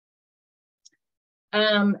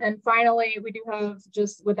 And finally, we do have,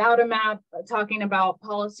 just without a map, talking about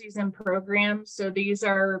policies and programs. So these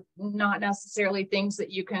are not necessarily things that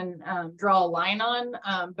you can draw a line on,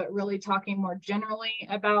 but really talking more generally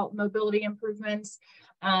about mobility improvements,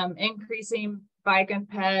 increasing bike and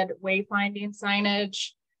ped wayfinding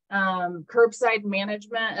signage, curbside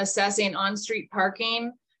management, assessing on-street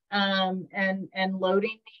parking, and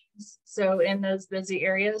loading needs. So in those busy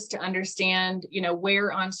areas to understand,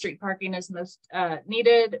 where on-street parking is most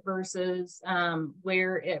needed versus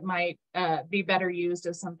where it might be better used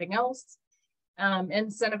as something else.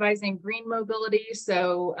 Incentivizing green mobility,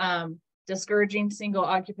 so discouraging single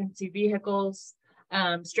occupancy vehicles,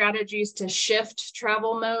 strategies to shift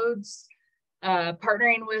travel modes,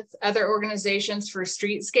 partnering with other organizations for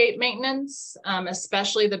streetscape maintenance,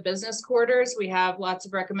 especially the business corridors. We have lots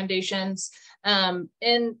of recommendations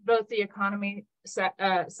in both the economy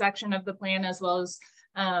section of the plan as well as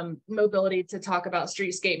mobility to talk about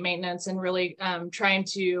streetscape maintenance and really trying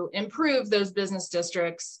to improve those business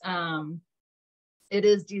districts. It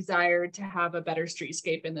is desired to have a better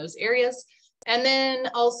streetscape in those areas. And then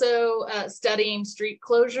also studying street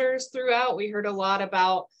closures throughout. We heard a lot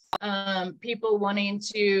about people wanting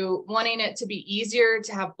it to be easier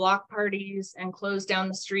to have block parties and close down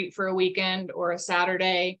the street for a weekend or a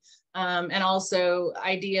Saturday. And also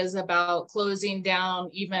ideas about closing down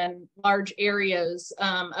even large areas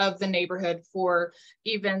of the neighborhood for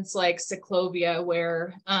events like Ciclovia,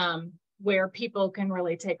 where people can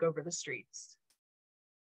really take over the streets.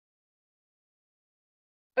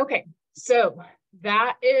 Okay, so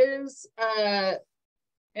that is,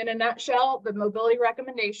 in a nutshell, the mobility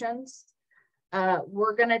recommendations.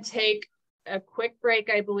 We're gonna take a quick break,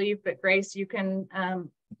 I believe, but Grace, you can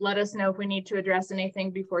let us know if we need to address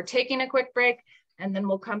anything before taking a quick break, and then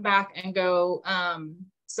we'll come back and go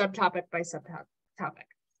subtopic by subtopic.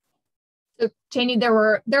 So Cheney, there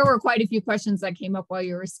were quite a few questions that came up while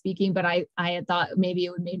you were speaking, but I had thought maybe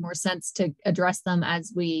it would make more sense to address them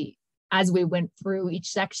as we went through each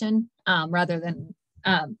section, rather than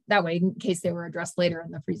that way in case they were addressed later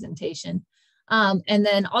in the presentation. And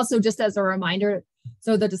then also just as a reminder,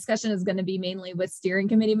 so the discussion is going to be mainly with steering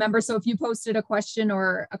committee members. So if you posted a question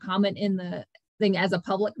or a comment in the thing as a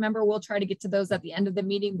public member, we'll try to get to those at the end of the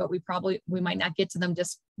meeting, but we might not get to them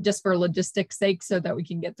just for logistics sake, so that we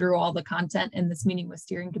can get through all the content in this meeting with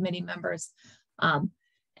steering committee members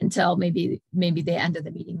until maybe the end of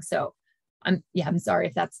the meeting. So I'm sorry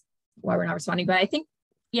if that's why we're not responding, but I think,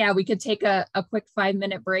 yeah, we could take a quick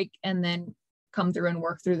 5-minute break and then come through and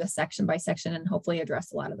work through this section by section and hopefully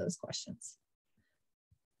address a lot of those questions.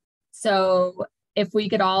 So if we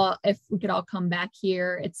could all come back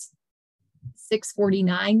here, it's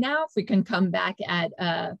 6:49 now. If we can come back at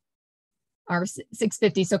our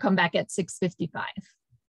 6:50, so come back at 6:55.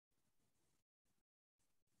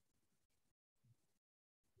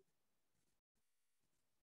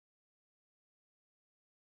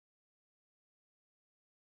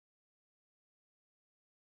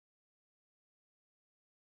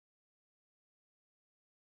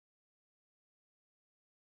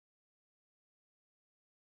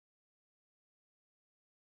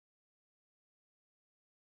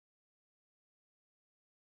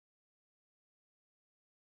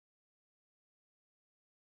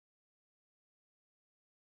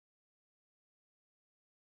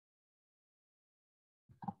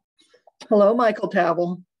 Hello, Michael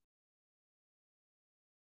Tavel.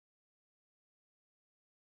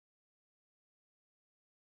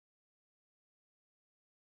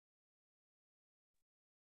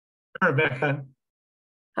 Rebecca.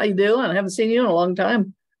 How you doing? I haven't seen you in a long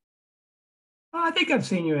time. Well, I think I've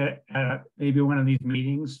seen you at maybe one of these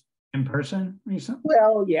meetings in person recently.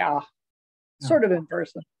 Well, yeah, sort of in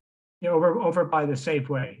person. Yeah, over by the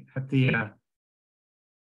Safeway at the.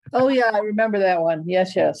 Oh yeah, I remember that one.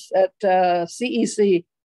 Yes, at CEC.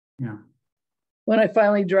 Yeah. When I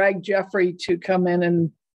finally dragged Jeffrey to come in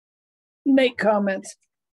and make comments.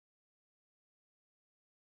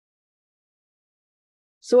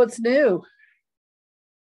 So what's new?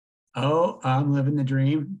 Oh, I'm living the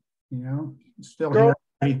dream. Still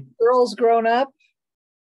here. Girls grown up.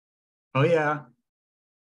 Oh yeah.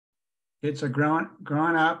 Kids are growing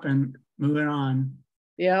up and moving on.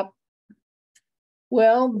 Yep.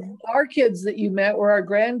 Well, our kids that you met were our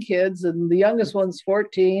grandkids, and the youngest one's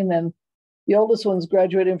 14, and the oldest one's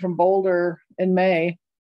graduating from Boulder in May.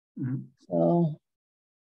 Mm-hmm. So.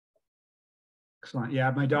 Excellent. Yeah,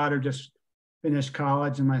 my daughter just finished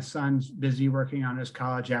college, and my son's busy working on his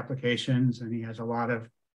college applications, and he has a lot of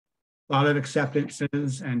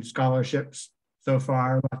acceptances and scholarships so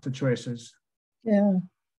far, lots of choices. Yeah.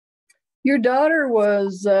 Your daughter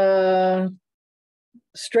was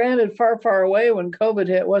stranded far away when COVID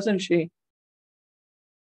hit, wasn't she?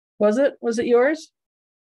 Was it yours?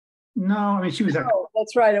 No, I mean, she was. Oh,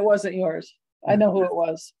 that's right. It wasn't yours. I know who it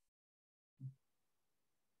was.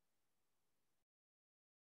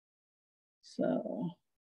 So.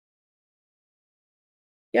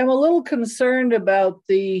 Yeah, I'm a little concerned about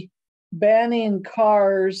the banning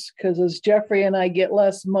cars because as Jeffrey and I get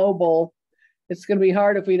less mobile, it's going to be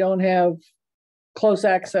hard if we don't have close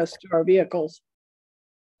access to our vehicles.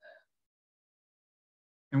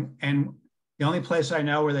 And the only place I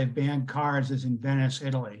know where they've banned cars is in Venice,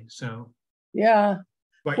 Italy. So yeah,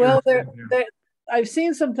 well, I've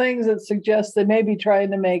seen some things that suggest they may be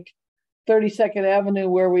trying to make 32nd Avenue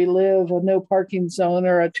where we live a no parking zone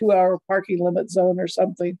or a 2-hour parking limit zone or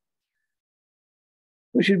something,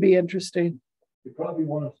 which would be interesting. They probably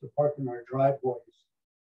want us to park in our driveways.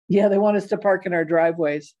 Yeah, they want us to park in our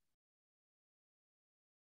driveways.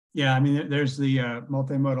 Yeah, I mean, there's the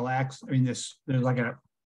multimodal access. I mean, there's like a,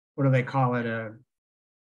 what do they call it? A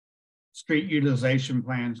street utilization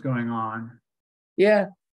plans going on. Yeah.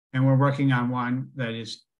 And we're working on one that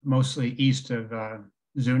is mostly east of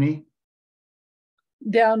Zuni.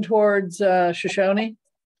 Down towards Shoshone?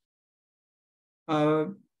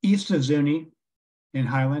 East of Zuni in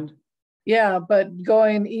Highland. Yeah, but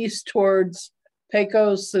going east towards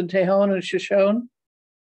Pecos and Tejon and Shoshone?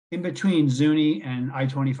 In between Zuni and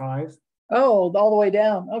I-25. Oh, all the way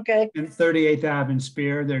down. Okay. And 38th Ave and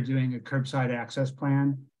Spear, they're doing a curbside access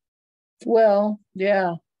plan. Well,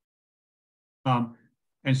 yeah.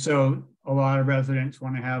 And so a lot of residents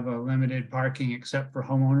want to have a limited parking except for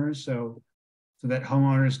homeowners. So that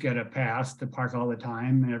homeowners get a pass to park all the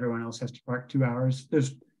time and everyone else has to park 2 hours.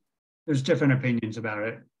 There's different opinions about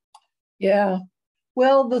it. Yeah.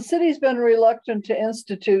 Well, the city's been reluctant to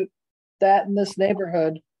institute that in this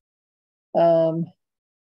neighborhood.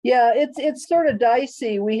 Yeah, it's sort of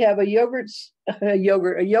dicey. We have a yoga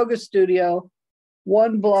studio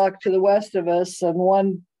 1 block to the west of us and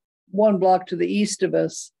one block to the east of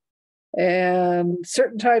us. And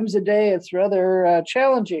certain times a day, it's rather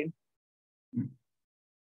challenging.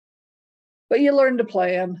 But you learn to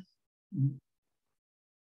plan.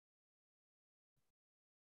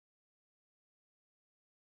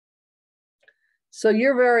 So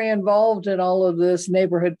you're very involved in all of this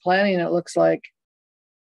neighborhood planning, it looks like.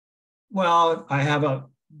 Well, I have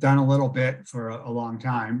done a little bit for a long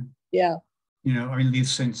time. Yeah. You know, I mean, at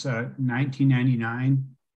least since 1999.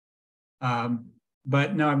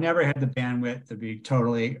 But no, I've never had the bandwidth to be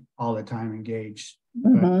totally all the time engaged.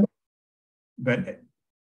 Mm-hmm. But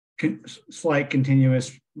slight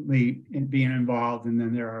continuously being involved, and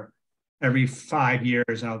then there are every 5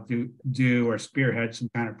 years I'll do or spearhead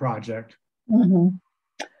some kind of project. Mm-hmm.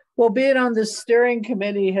 Well, being on this steering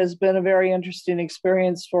committee has been a very interesting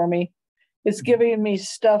experience for me. It's giving me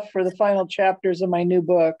stuff for the final chapters of my new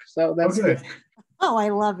book, so that's good. Oh, I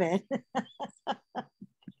love it.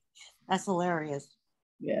 That's hilarious.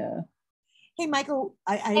 Yeah. Hey, Michael.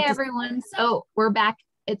 Hey, everyone. So we're back.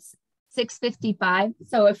 It's 6:55.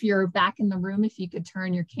 So if you're back in the room, if you could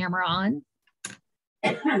turn your camera on.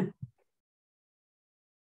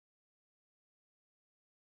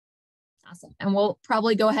 Awesome. And we'll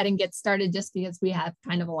probably go ahead and get started just because we have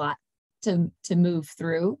kind of a lot to move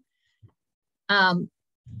through. So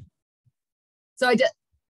I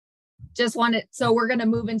just wanted, so we're going to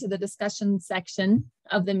move into the discussion section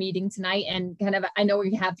of the meeting tonight, and kind of, I know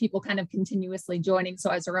we have people kind of continuously joining. So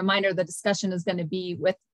as a reminder, the discussion is going to be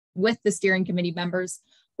with the steering committee members,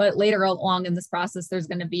 but later along in this process, there's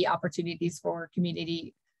going to be opportunities for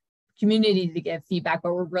community to give feedback.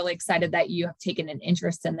 But we're really excited that you have taken an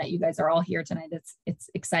interest and that you guys are all here tonight. It's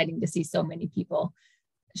exciting to see so many people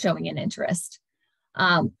showing an interest.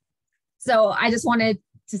 So I just wanted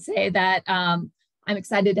to say that I'm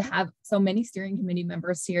excited to have so many steering committee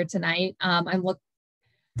members here tonight.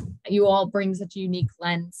 You all bring such a unique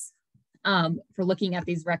lens for looking at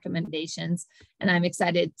these recommendations, and I'm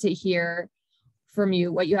excited to hear from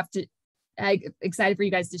you what you have to. I'm excited for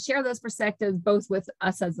you guys to share those perspectives, both with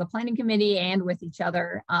us as the planning committee and with each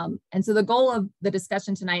other. And so the goal of the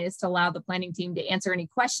discussion tonight is to allow the planning team to answer any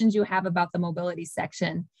questions you have about the mobility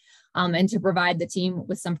section, and to provide the team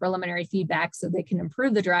with some preliminary feedback so they can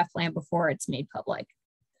improve the draft plan before it's made public.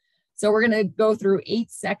 So we're going to go through 8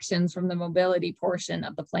 sections from the mobility portion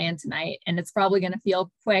of the plan tonight, and it's probably going to feel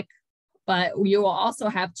quick, but you will also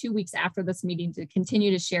have 2 weeks after this meeting to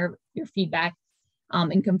continue to share your feedback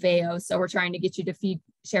in Conveo. So we're trying to get you to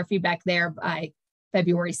share feedback there by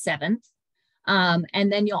February 7th.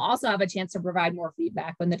 And then you'll also have a chance to provide more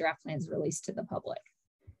feedback when the draft plan is released to the public.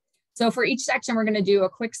 So for each section, we're going to do a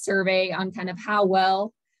quick survey on kind of how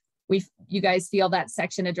well you guys feel that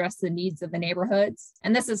section addressed the needs of the neighborhoods.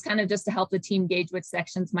 And this is kind of just to help the team gauge which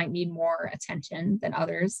sections might need more attention than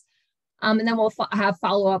others. And then we'll have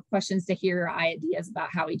follow-up questions to hear ideas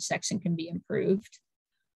about how each section can be improved.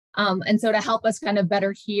 And so to help us kind of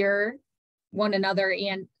better hear one another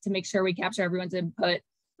and to make sure we capture everyone's input,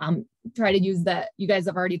 try to use you guys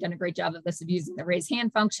have already done a great job of this, of using the raise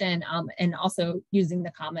hand function and also using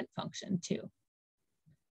the comment function too.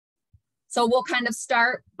 So we'll kind of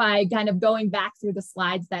start by kind of going back through the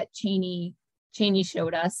slides that Cheney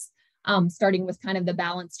showed us, starting with kind of the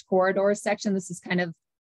balanced corridor section. This is kind of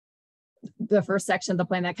the first section of the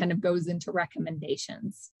plan that kind of goes into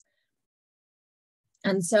recommendations.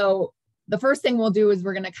 And so the first thing we'll do is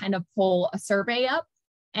we're going to kind of pull a survey up.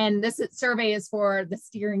 And this survey is for the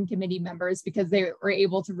steering committee members because they were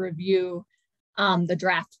able to review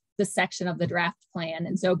the section of the draft plan.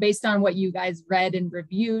 And so based on what you guys read and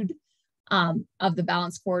reviewed of the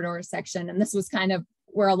balanced corridor section, and this was kind of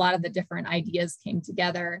where a lot of the different ideas came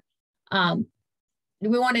together.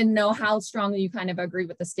 We wanted to know how strongly you kind of agree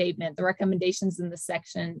with the statement. The recommendations in the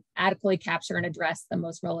section adequately capture and address the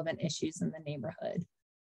most relevant issues in the neighborhood.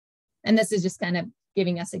 And this is just kind of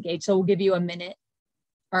giving us a gauge. So we'll give you a minute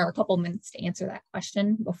or a couple minutes to answer that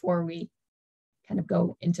question before we kind of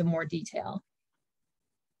go into more detail.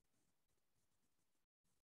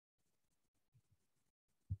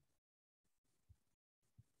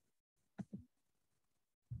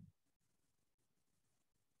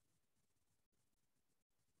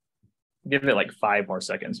 Give it like 5 more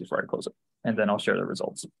seconds before I close it, and then I'll share the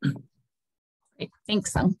results. Great,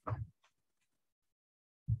 thanks, Sung.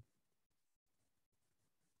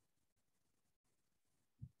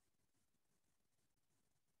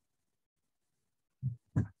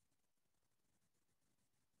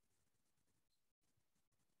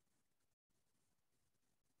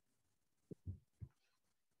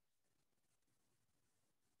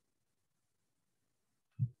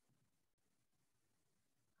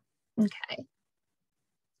 Okay.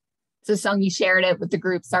 So Sung, you shared it with the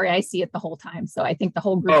group. Sorry, I see it the whole time. So I think the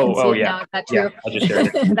whole group can see it yeah. now. Is that true? Yeah, I just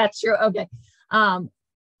shared it. That's true. Okay.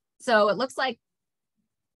 So it looks like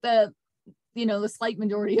the slight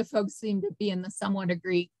majority of folks seem to be in the somewhat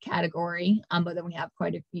agree category, but then we have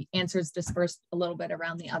quite a few answers dispersed a little bit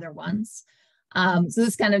around the other ones. So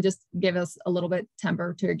this kind of just give us a little bit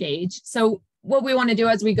temperature gauge. So what we want to do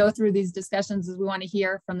as we go through these discussions is we want to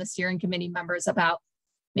hear from the steering committee members about,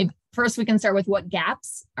 maybe first we can start with what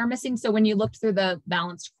gaps are missing. So when you looked through the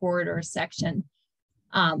balanced corridor section,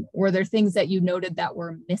 were there things that you noted that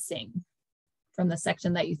were missing from the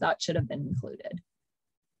section that you thought should have been included?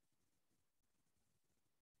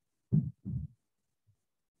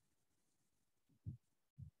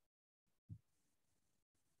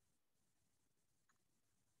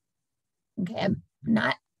 Okay, I'm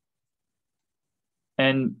not.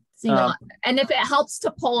 And and if it helps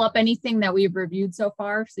to pull up anything that we've reviewed so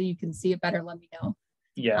far so you can see it better, let me know.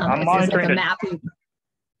 Yeah, I'm monitoring the map.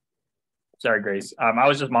 Sorry, Grace. I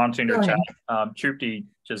was just monitoring her chat. Trupti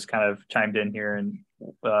just kind of chimed in here and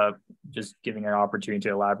just giving her an opportunity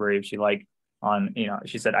to elaborate if she like on,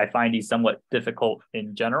 she said, I find these somewhat difficult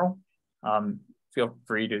in general. Feel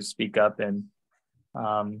free to speak up and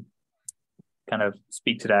kind of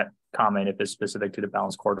speak to that comment if it's specific to the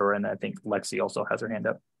balanced corridor. And I think Lexi also has her hand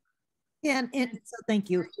up. Yeah, and so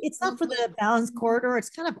thank you. It's not for the balanced corridor.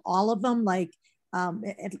 It's kind of all of them. Like,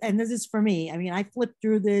 and this is for me. I mean, I flipped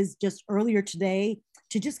through this just earlier today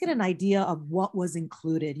to just get an idea of what was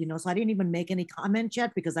included, so I didn't even make any comment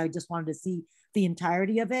yet because I just wanted to see the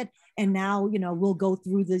entirety of it. And now, we'll go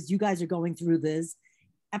through this. You guys are going through this.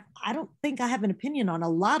 I don't think I have an opinion on a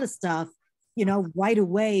lot of stuff, right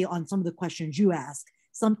away on some of the questions you ask.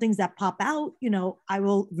 Some things that pop out, I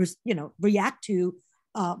will, react to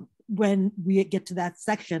when we get to that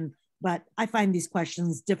section. But I find these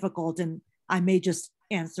questions difficult, and I may just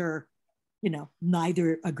answer,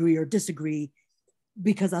 neither agree or disagree,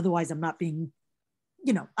 because otherwise I'm not being,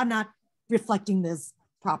 I'm not reflecting this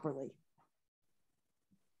properly.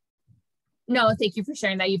 No, thank you for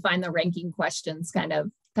sharing that. You find the ranking questions kind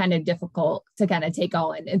of difficult to kind of take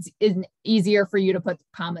all in. It's easier for you to put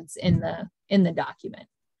comments in the document.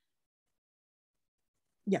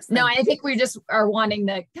 Yes. No, I think we just are wanting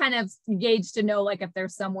to kind of gauge to know, like, if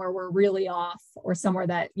there's somewhere we're really off or somewhere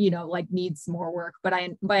that, like needs more work, but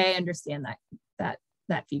I understand that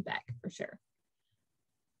feedback for sure.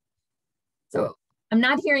 So I'm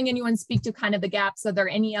not hearing anyone speak to kind of the gaps. Are there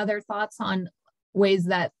any other thoughts on ways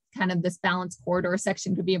that kind of this balanced corridor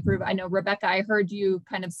section could be improved? I know, Rebecca, I heard you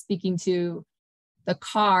kind of speaking to the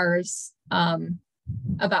cars,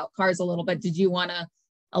 about cars a little bit. Did you want to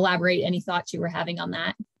elaborate any thoughts you were having on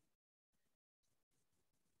that?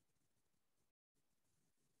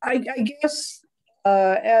 I guess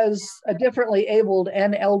as a differently abled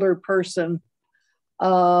and elder person,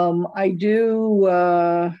 I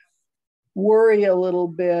do worry a little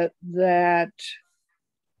bit that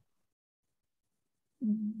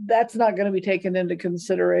that's not going to be taken into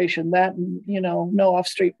consideration, that, you know, no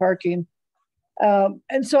off-street parking.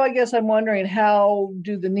 And so I guess I'm wondering, how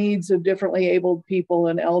do the needs of differently abled people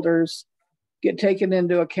and elders get taken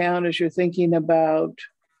into account as you're thinking about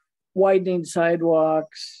widening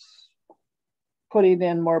sidewalks, putting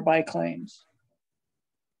in more bike lanes?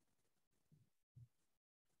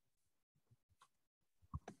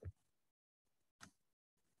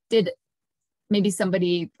 Did maybe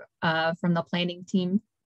somebody from the planning team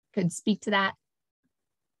could speak to that?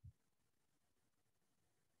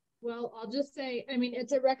 Well, I'll just say, I mean,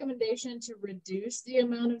 it's a recommendation to reduce the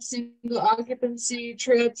amount of single occupancy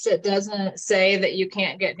trips. It doesn't say that you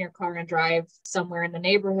can't get in your car and drive somewhere in the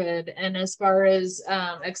neighborhood. And as far as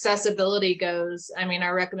accessibility goes, I mean,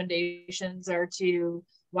 our recommendations are to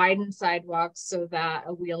widen sidewalks so that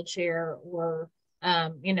a wheelchair or,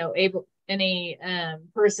 you know, any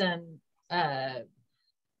person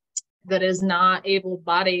that is not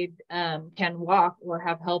able-bodied can walk or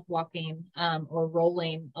have help walking or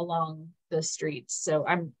rolling along the streets. So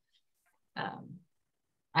I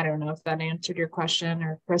don't know if that answered your question,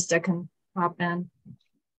 or Krista can hop in.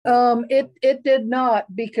 It did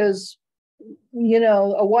not, because, you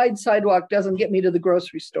know, a wide sidewalk doesn't get me to the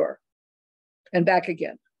grocery store and back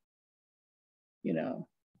again, you know.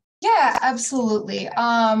 Yeah, absolutely.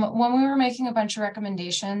 When we were making a bunch of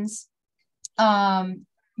recommendations,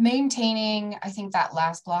 maintaining, I think, that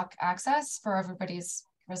last block access for everybody's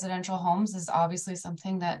residential homes is obviously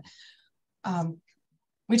something that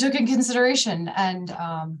we took in consideration. And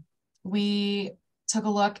we took a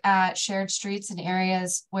look at shared streets in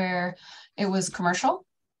areas where it was commercial,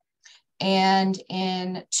 and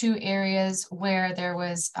in 2 areas where there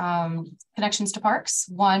was connections to parks.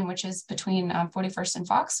 One, which is between 41st and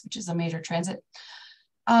Fox, which is a major transit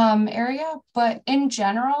area. But in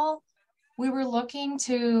general, we were looking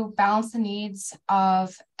to balance the needs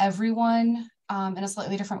of everyone in a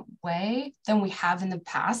slightly different way than we have in the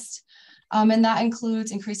past. And that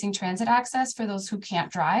includes increasing transit access for those who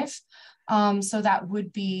can't drive. So that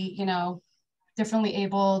would be, you know, differently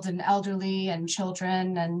abled and elderly and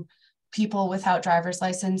children and people without driver's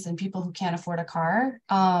license and people who can't afford a car.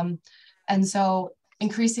 And so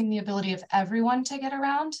increasing the ability of everyone to get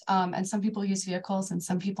around. And some people use vehicles and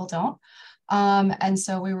some people don't. And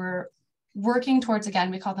so we were working towards, again,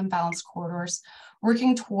 we call them balanced corridors,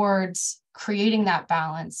 working towards creating that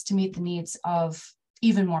balance to meet the needs of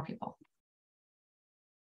even more people.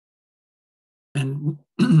 And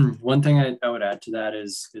one thing I would add to that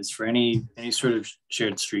is for any sort of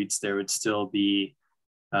shared streets, there would still be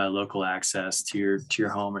local access to your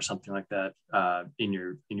home or something like that in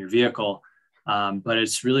your vehicle. But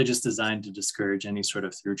it's really just designed to discourage any sort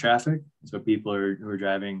of through traffic. So people who are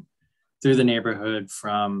driving through the neighborhood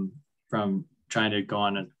from trying to go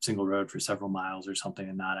on a single road for several miles or something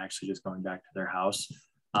and not actually just going back to their house.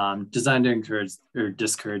 Designed to encourage or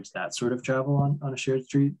discourage that sort of travel on a shared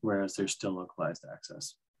street, whereas there's still localized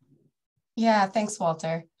access. Yeah, thanks,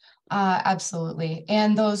 Walter. Absolutely.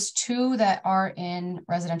 And those 2 that are in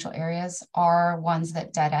residential areas are ones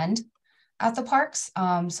that dead end at the parks.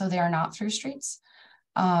 So they are not through streets.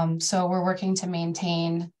 So we're working to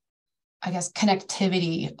maintain, I guess,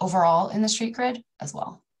 connectivity overall in the street grid as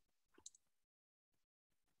well.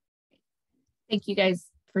 Thank you guys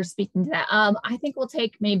for speaking to that. I think we'll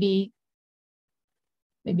take maybe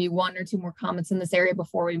 1 or 2 more comments in this area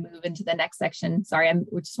before we move into the next section. Sorry,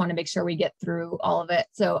 we just want to make sure we get through all of it.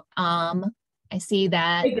 So I see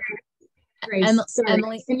that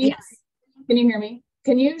Emily, can you hear me?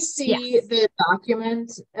 Can you see the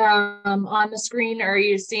document on the screen, or are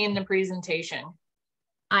you seeing the presentation?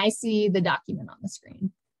 I see the document on the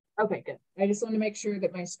screen. Okay, good. I just want to make sure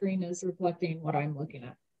that my screen is reflecting what I'm looking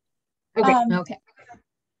at. Okay. Okay.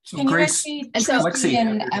 So can Grace, you guys see Tracy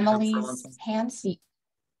and Emily's hands?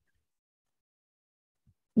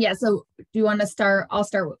 Yeah. So do you want to start?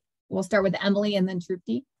 We'll start with Emily and then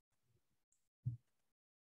Trupti.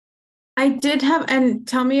 I did have, and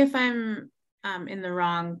tell me if I'm in the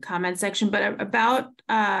wrong comment section, but about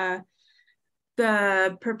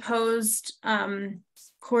the proposed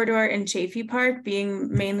corridor in Chafee Park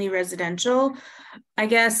being mainly residential. I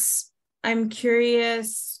guess I'm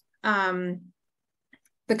curious,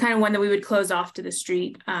 the kind of one that we would close off to the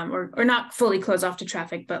street, or not fully close off to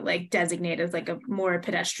traffic, but like designate as like a more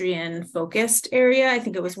pedestrian focused area. I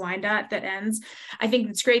think it was Wyandotte that ends. I think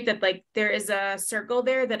it's great that like there is a circle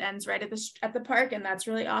there that ends right at the park, and that's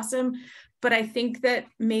really awesome. But I think that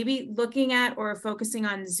maybe looking at or focusing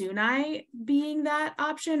on Zuni being that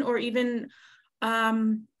option, or even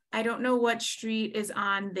I don't know what street is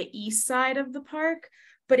on the east side of the park,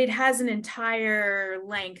 but it has an entire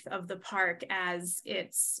length of the park as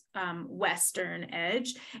its western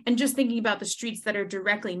edge. And just thinking about the streets that are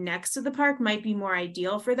directly next to the park might be more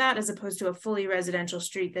ideal for that, as opposed to a fully residential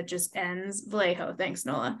street that just ends, Vallejo, thanks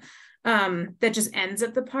Nola, that just ends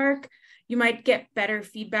at the park. You might get better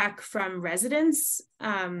feedback from residents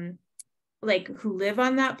like who live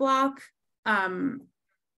on that block.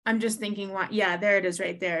 I'm just thinking, yeah, there it is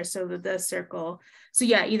right there. So the circle. So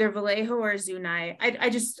yeah, either Vallejo or Zuni. I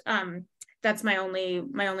just, that's my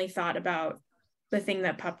only thought about the thing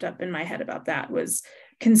that popped up in my head about that, was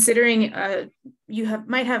considering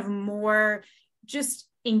might have more just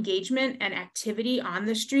engagement and activity on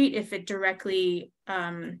the street if it directly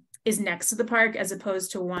is next to the park, as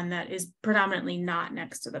opposed to one that is predominantly not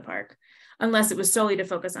next to the park, unless it was solely to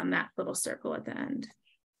focus on that little circle at the end.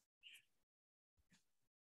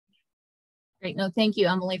 Great. No, thank you,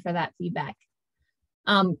 Emily, for that feedback.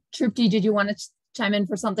 Trupti, did you want to chime in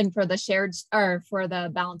for something for the shared or for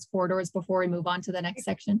the balanced corridors before we move on to the next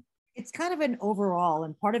section? It's kind of an overall,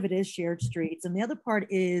 and part of it is shared streets, and the other part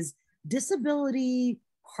is disability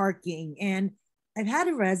parking. And I've had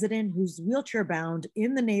a resident who's wheelchair bound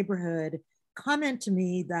in the neighborhood comment to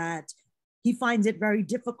me that he finds it very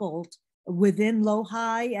difficult within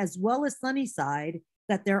Lohi as well as Sunnyside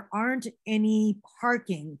that there aren't any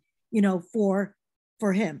parking, you know, for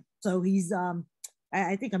him. So he's,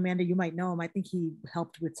 I think Amanda, you might know him. I think he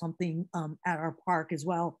helped with something at our park as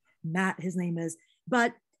well. Matt, his name is.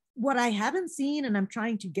 But what I haven't seen, and I'm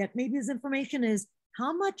trying to get maybe his information, is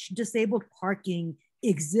how much disabled parking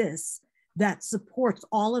exists that supports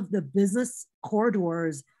all of the business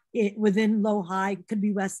corridors within Lohi. Could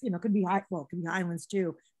be West, you know, could be high, well, could be Highlands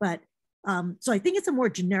too. But so I think it's a more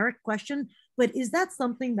generic question, but is that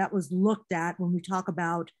something that was looked at when we talk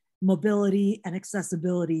about mobility and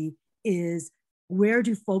accessibility? Is where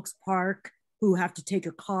do folks park who have to take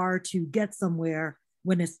a car to get somewhere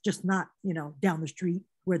when it's just not, you know, down the street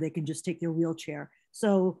where they can just take their wheelchair?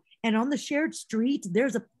 So, and on the shared street,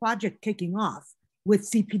 there's a project kicking off with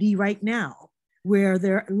CPD right now, where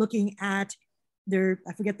they're looking at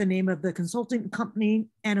I forget the name of the consulting company,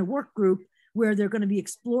 and a work group where they're going to be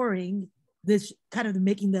exploring this kind of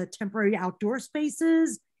making the temporary outdoor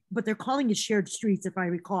spaces, but they're calling it shared streets, if I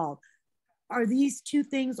recall. Are these two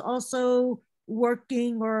things also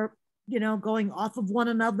working, or, you know, going off of one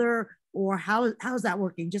another, or how is that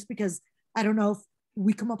working? Just because I don't know if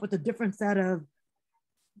we come up with a different set of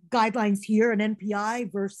guidelines here in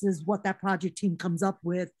NPI versus what that project team comes up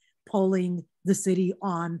with, polling the city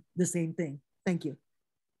on the same thing. Thank you.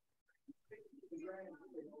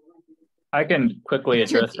 I can quickly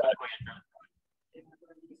address that.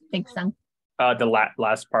 Thanks, Sung. The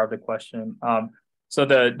last part of the question. So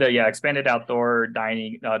the expanded outdoor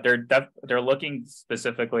dining, they're looking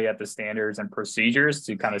specifically at the standards and procedures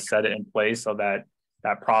to kind of set it in place so that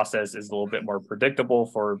that process is a little bit more predictable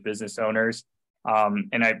for business owners.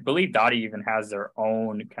 And I believe Dottie even has their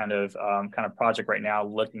own kind of project right now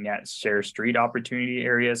looking at shared street opportunity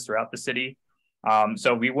areas throughout the city.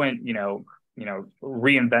 So we wouldn't,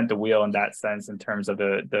 reinvent the wheel in that sense in terms of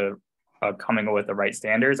the coming up with the right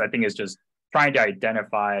standards. I think it's just trying to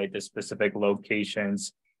identify the specific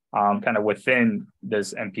locations kind of within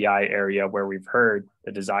this NPI area where we've heard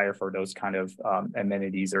the desire for those kind of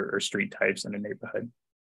amenities or street types in the neighborhood.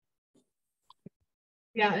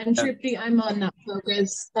 Yeah, and Trupti, I'm on that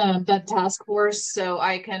focus, that task force, so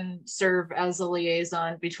I can serve as a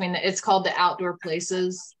liaison between it's called the Outdoor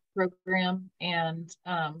Places program and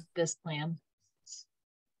this plan.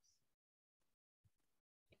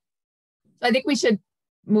 So I think we should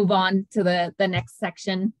move on to the next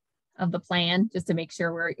section of the plan, just to make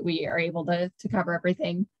sure we are able to cover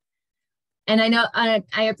everything. And I know I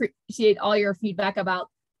appreciate all your feedback about,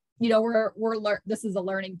 this is a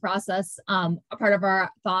learning process. A part of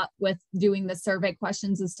our thought with doing the survey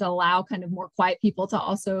questions is to allow kind of more quiet people to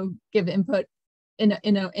also give input in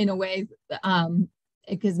a way,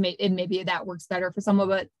 because maybe that works better for some of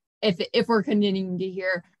it. If we're continuing to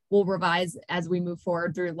hear, we'll revise as we move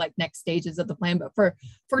forward through like next stages of the plan. But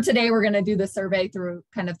for today, we're going to do the survey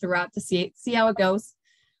throughout to see how it goes.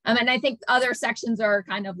 And I think other sections are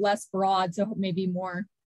kind of less broad, so maybe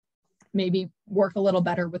work a little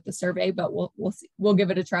better with the survey, but we'll see. We'll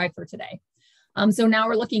give it a try for today. So now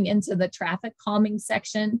we're looking into the traffic calming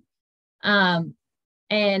section. And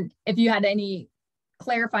if you had any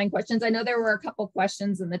clarifying questions, I know there were a couple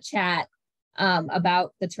questions in the chat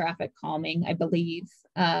about the traffic calming, I believe.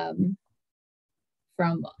 It's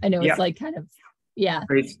like kind of, yeah.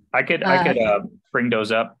 I could bring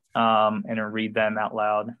those up and read them out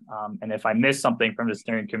loud. And if I missed something from the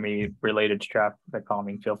steering committee related to traffic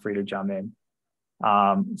calming, feel free to jump in.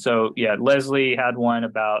 So yeah, Leslie had one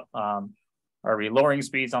about are we lowering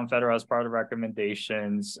speeds on Federal as part of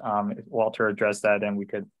recommendations? Walter addressed that, and we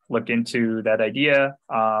could look into that idea.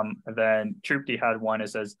 And then Trupti had one. It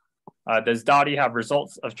says, does Dottie have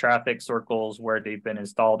results of traffic circles where they've been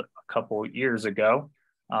installed a couple years ago?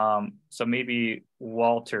 So maybe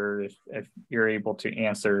Walter, if you're able to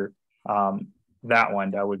answer that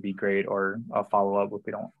one, that would be great, or a follow-up if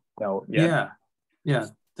we don't know yet. Yeah,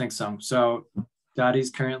 thanks, Sung. So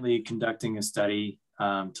Dottie's currently conducting a study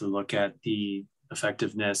to look at the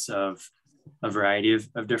effectiveness of a variety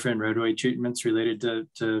of different roadway treatments related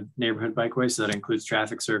to neighborhood bikeways. So that includes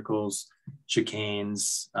traffic circles,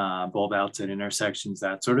 chicanes, bulb outs at intersections,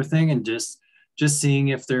 that sort of thing. And just seeing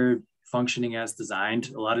if they're functioning as designed.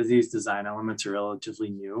 A lot of these design elements are relatively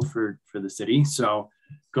new for the city. So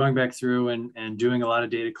going back through and doing a lot of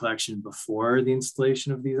data collection before the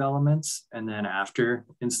installation of these elements, and then after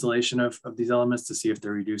installation of these elements to see if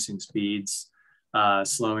they're reducing speeds,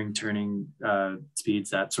 slowing turning speeds,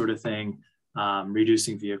 that sort of thing,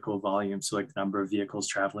 reducing vehicle volume, so like the number of vehicles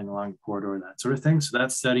traveling along the corridor, that sort of thing. So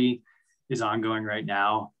that study is ongoing right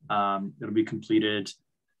now. It'll be completed,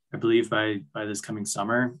 I believe, by this coming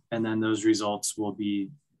summer, and then those results will be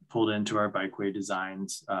pulled into our bikeway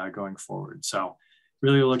designs going forward. So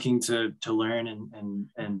really looking to learn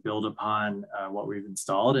and build upon what we've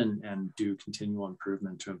installed and do continual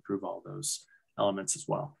improvement to improve all those elements as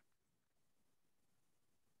well.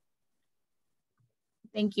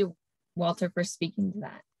 Thank you, Walter, for speaking to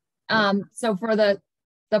that. So for the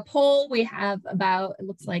poll, we have about, it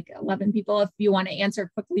looks like 11 people. If you want to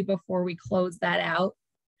answer quickly before we close that out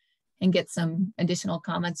and get some additional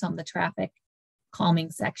comments on the traffic calming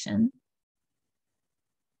section.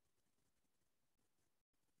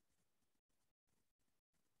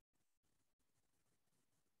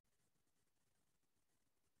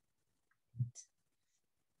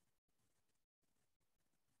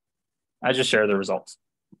 I just share the results.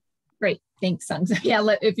 Great, thanks, Sung. So yeah,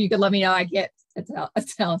 if you could let me know, I get a tell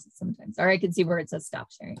sometimes, or I can see where it says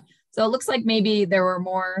stop sharing. So it looks like maybe there were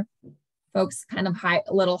more folks kind of a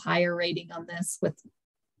little higher rating on this, with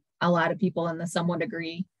a lot of people in the somewhat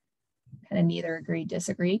agree, kind of neither agree,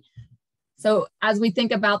 disagree. So as we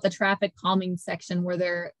think about the traffic calming section, were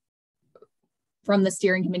there, from the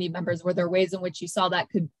steering committee members, were there ways in which you saw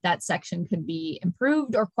that section could be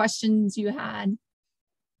improved, or questions you had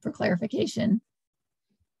for clarification?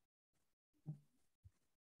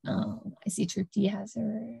 I see Trupti has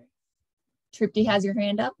your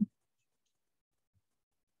hand up.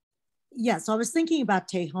 Yeah, so I was thinking about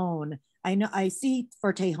Tejon. I see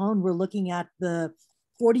for Tejon, we're looking at the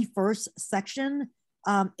 41st section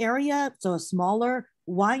area, so a smaller.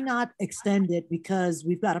 Why not extend it? Because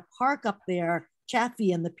we've got a park up there,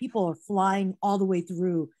 Chaffee, and the people are flying all the way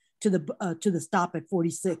through to the stop at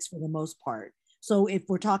 46 for the most part. So if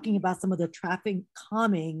we're talking about some of the traffic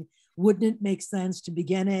calming, wouldn't it make sense to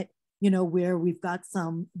begin it, where we've got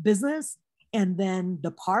some business and then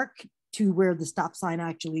the park to where the stop sign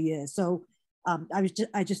actually is? So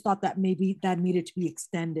I just thought that maybe that needed to be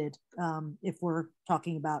extended if we're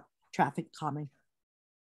talking about traffic calming.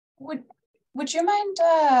 Would you mind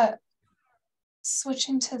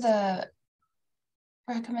switching to the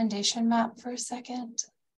recommendation map for a second?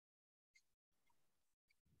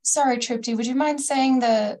 Sorry, Trupti, would you mind saying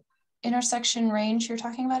the intersection range you're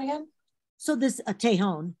talking about again? So this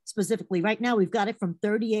Tejon specifically, right now we've got it from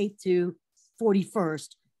 38th to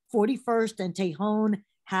 41st. 41st and Tejon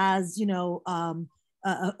has,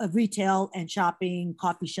 a retail and shopping,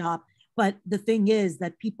 coffee shop. But the thing is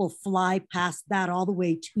that people fly past that all the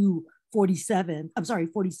way to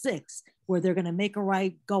 46, where they're going to make a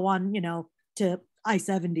right, go on, to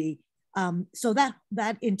I-70. So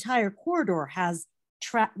that entire corridor has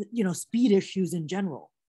speed issues in general.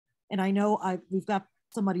 And I know we've got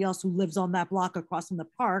somebody else who lives on that block across from the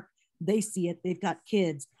park. They see it, they've got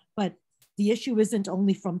kids, but the issue isn't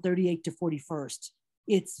only from 38 to 41st.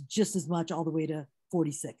 It's just as much all the way to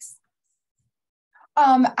 46.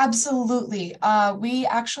 Absolutely. We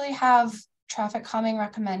actually have traffic calming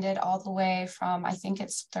recommended all the way from, I think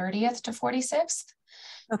it's 30th to 46th.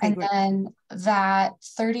 Okay, and great. Then that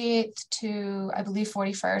 38th to, I believe,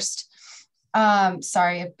 41st.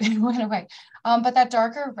 Sorry, it went away. But that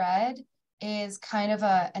darker red is kind of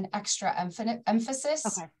an extra emphasis.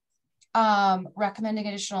 Okay. Recommending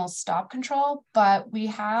additional stop control, but we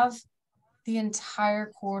have the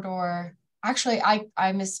entire corridor. Actually, I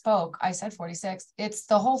misspoke. I said 46. It's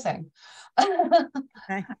the whole thing.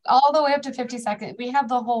 Okay. All the way up to 52nd. We have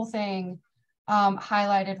the whole thing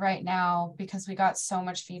highlighted right now because we got so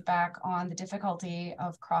much feedback on the difficulty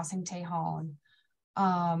of crossing Tejon.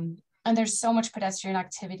 And there's so much pedestrian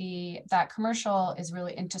activity that commercial is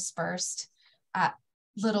really interspersed at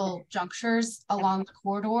little junctures along the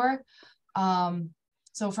corridor.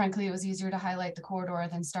 So frankly, it was easier to highlight the corridor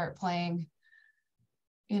than start playing,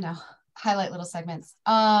 highlight little segments.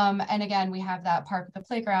 And again, we have that park with the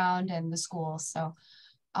playground and the school. So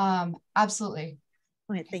absolutely.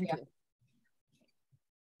 Okay, thank you.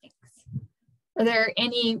 Are there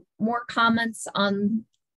any more comments on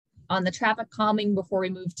the traffic calming before we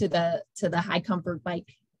move to the high comfort bike?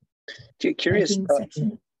 Curious,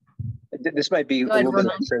 this might be a little bit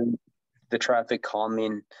for the traffic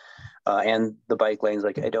calming and the bike lanes.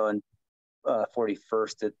 Like I know on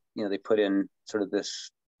 41st that they put in sort of this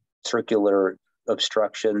circular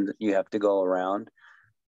obstruction that you have to go around.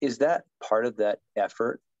 Is that part of that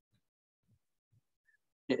effort?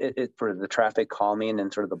 For the traffic calming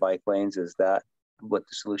and sort of the bike lanes, is that what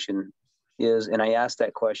the solution is? And I asked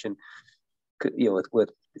that question,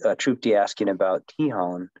 with Trupti asking about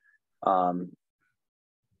Tejon.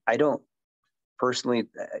 I don't personally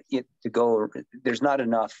there's not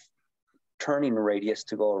enough turning radius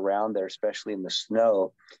to go around there, especially in the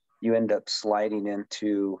snow. You end up sliding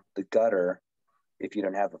into the gutter if you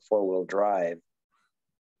don't have a 4-wheel drive.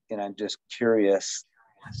 And I'm just curious,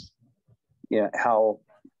 how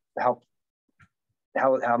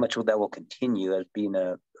much that will continue as being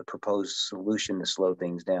a proposed solution to slow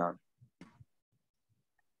things down.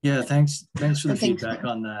 Yeah, thanks for the feedback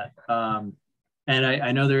on that. And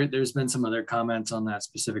I know there's been some other comments on that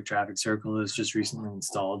specific traffic circle that's just recently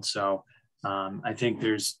installed. So I think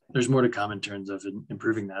there's more to come in terms of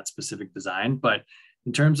improving that specific design. But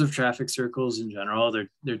in terms of traffic circles in general,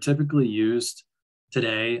 they're typically used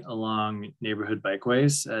today along neighborhood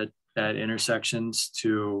bikeways at intersections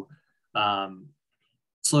to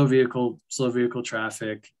slow vehicle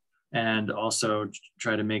traffic, and also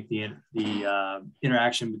try to make the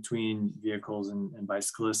interaction between vehicles and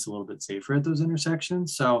bicyclists a little bit safer at those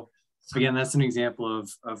intersections. So again, that's an example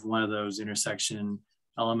of one of those intersection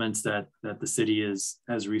elements that the city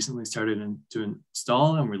has recently started to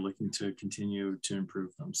install, and we're looking to continue to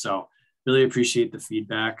improve them. So really appreciate the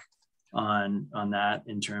feedback on that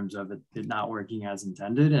in terms of it not working as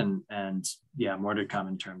intended, and yeah, more to come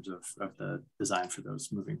in terms of the design for those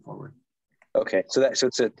moving forward. Okay, so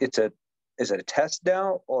is it a test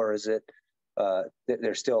now, or is it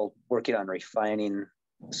they're still working on refining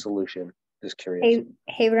the solution? Just curious.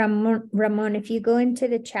 Hey Ramon, if you go into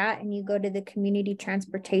the chat and you go to the community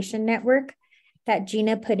transportation network that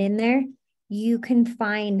Gina put in there, you can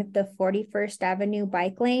find the 41st Avenue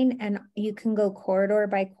bike lane, and you can go corridor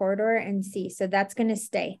by corridor and see. So that's going to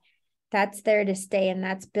stay. That's there to stay, and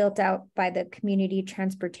that's built out by the community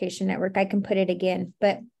transportation network. I can put it again,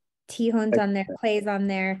 but Tejon's on there, Clay's on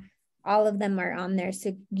there, all of them are on there.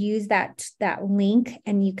 So use that link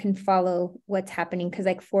and you can follow what's happening, because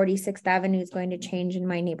like 46th Avenue is going to change in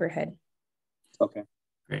my neighborhood. Okay,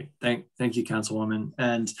 great. Thank you, Councilwoman.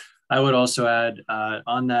 And I would also add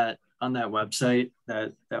on that website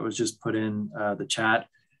that was just put in the chat,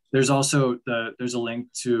 there's also there's a link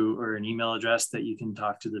to, or an email address that you can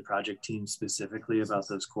talk to the project team specifically about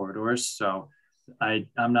those corridors. So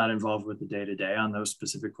I'm not involved with the day-to-day on those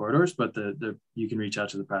specific corridors, but you can reach out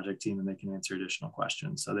to the project team and they can answer additional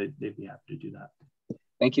questions. So they'd be happy to do that.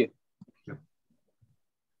 Thank you. Yep.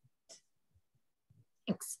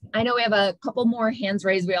 Thanks. I know we have a couple more hands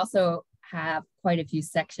raised. We also have quite a few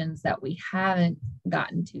sections that we haven't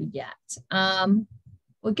gotten to yet.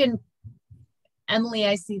 We can, Emily,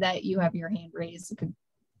 I see that you have your hand raised. You could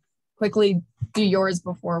quickly do yours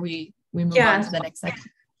before we move on to the next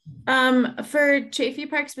section. For Chafee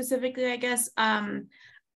Park specifically, I guess,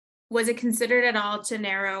 was it considered at all to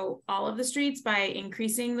narrow all of the streets by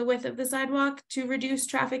increasing the width of the sidewalk to reduce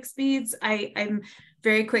traffic speeds? I'm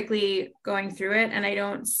very quickly going through it and I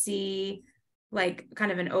don't see like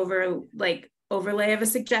kind of an overlay of a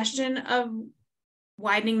suggestion of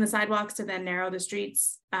widening the sidewalks to then narrow the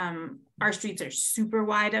streets. Our streets are super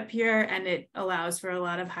wide up here and it allows for a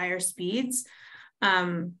lot of higher speeds.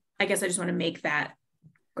 I guess I just want to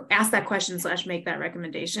ask that question / make that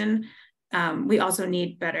recommendation. We also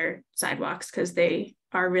need better sidewalks because they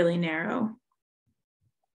are really narrow.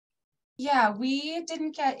 Yeah, we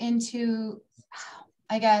didn't get into,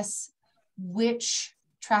 I guess, which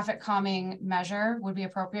traffic calming measure would be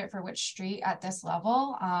appropriate for which street at this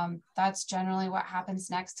level. That's generally what happens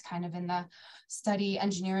next, kind of in the study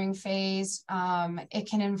engineering phase. It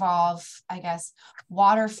can involve, I guess,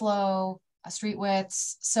 water flow, street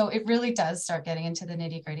widths. So it really does start getting into the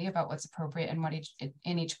nitty-gritty about what's appropriate and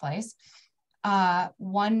in each place.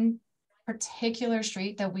 One particular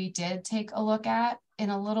street that we did take a look at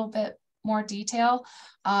in a little bit more detail,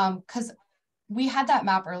 because we had that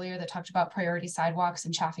map earlier that talked about priority sidewalks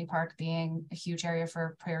and Chaffee Park being a huge area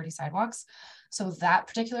for priority sidewalks. So that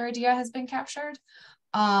particular idea has been captured.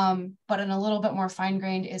 But in a little bit more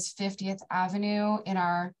fine-grained is 50th Avenue in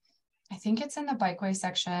our, I think it's in the bikeway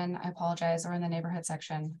section, I apologize, or in the neighborhood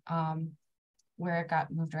section, where it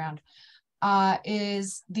got moved around,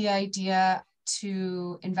 is the idea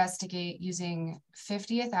to investigate using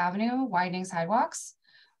 50th Avenue, widening sidewalks,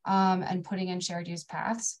 and putting in shared use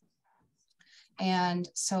paths. And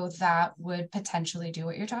so that would potentially do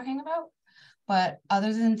what you're talking about. But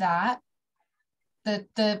other than that,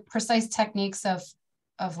 the precise techniques of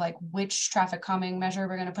like which traffic calming measure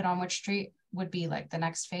we're going to put on which street would be like the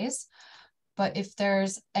next phase. But if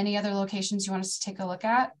there's any other locations you want us to take a look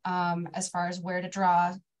at, as far as where to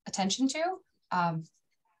draw attention to,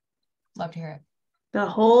 love to hear it. The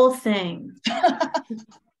whole thing.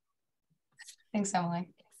 Thanks, Emily.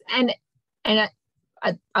 And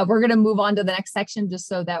we're going to move on to the next section just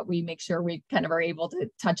so that we make sure we kind of are able to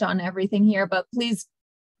touch on everything here, but please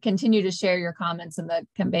continue to share your comments in the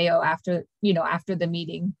Conveo after the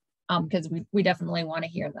meeting, because we definitely want to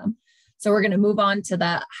hear them. So we're going to move on to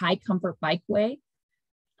the High Comfort Bikeway.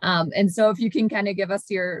 And so if you can kind of give us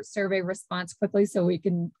your survey response quickly, so we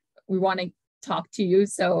want to talk to you.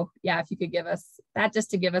 So yeah, if you could give us that just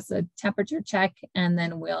to give us a temperature check, and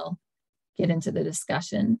then we'll get into the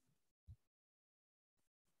discussion.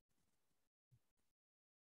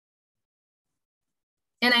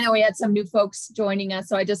 And I know we had some new folks joining us,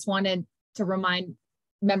 so I just wanted to remind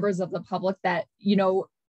members of the public that,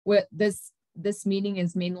 what this meeting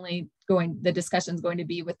is mainly the discussion is going to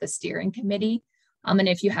be with the steering committee. And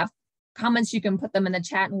if you have comments, you can put them in the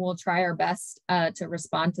chat and we'll try our best to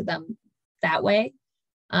respond to them that way.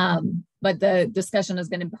 But the discussion is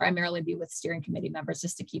going to primarily be with steering committee members,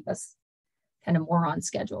 just to keep us kind of more on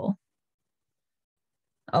schedule.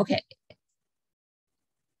 Okay.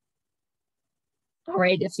 All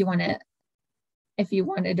right, if you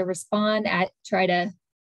wanted to respond, try to.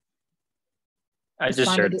 I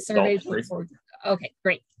just shared the surveys. Okay,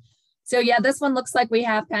 great. So yeah, this one looks like we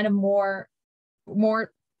have kind of more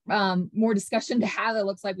discussion to have. It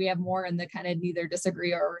looks like we have more in the kind of neither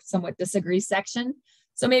disagree or somewhat disagree section.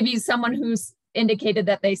 So maybe someone who's indicated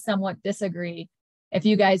that they somewhat disagree, if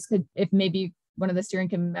you guys could, if maybe one of the steering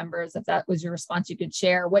committee members, if that was your response, you could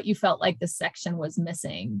share what you felt like this section was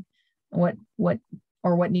missing. What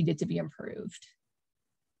needed to be improved.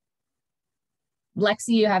 Lexi,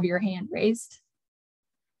 you have your hand raised.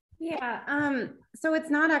 Yeah, so it's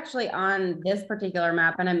not actually on this particular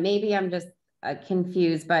map, and maybe I'm just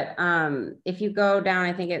confused, but if you go down,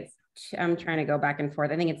 I think I'm trying to go back and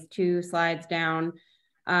forth. I think it's 2 slides down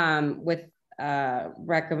with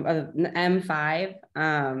M5.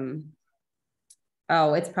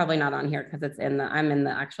 Oh, it's probably not on here because I'm in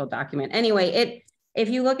the actual document. Anyway, if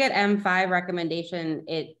you look at M5 recommendation,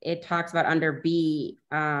 it talks about under B,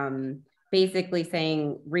 basically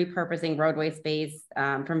saying repurposing roadway space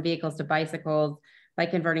from vehicles to bicycles by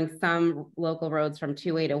converting some local roads from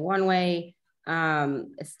 2-way to 1-way.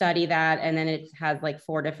 Study that, and then it has like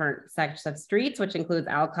 4 different sections of streets, which includes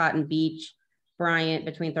Alcott and Beach, Bryant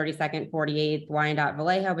between 32nd, 48th, Wyandotte,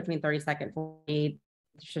 Vallejo between 32nd, 48th,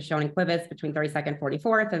 Shoshone and Cuevas between 32nd,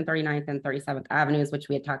 44th, and 39th and 37th Avenues, which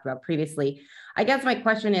we had talked about previously. I guess my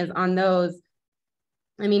question is on those,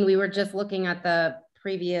 I mean, we were just looking at the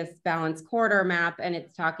previous balanced corridor map, and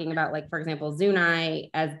it's talking about, like, for example,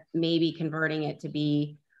 Zuni as maybe converting it to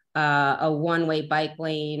be a 1-way bike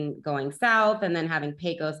lane going south, and then having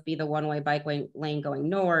Pecos be the 1-way bike lane going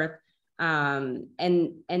north. And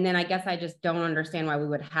then I guess I just don't understand why we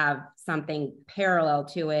would have something parallel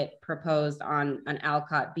to it proposed on an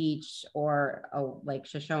Alcott Beach or like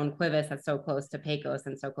Shoshone Cuevas that's so close to Pecos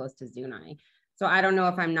and so close to Zuni. So I don't know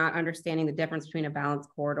if I'm not understanding the difference between a balanced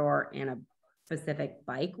corridor and a specific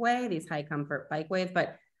bikeway, these high comfort bikeways,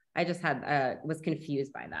 but I just was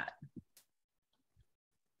confused by that.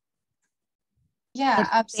 Yeah,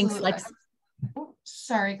 absolutely. Thanks, oh,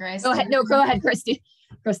 sorry, Grace. Go ahead. No, go ahead,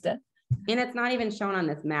 Krista. And it's not even shown on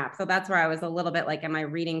this map. So that's where I was a little bit like, am I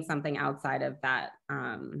reading something outside of that?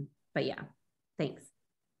 But yeah, thanks.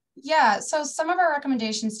 Yeah, so some of our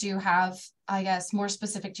recommendations do have, I guess, more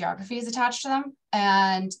specific geographies attached to them,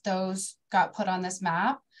 and those got put on this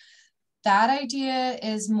map. That idea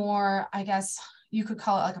is more, I guess, you could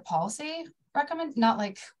call it like a policy not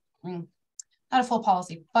like, not a full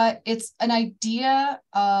policy, but it's an idea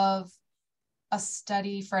of a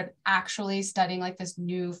study for actually studying like this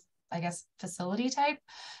new, I guess, facility type.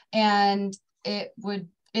 And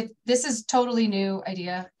this is totally new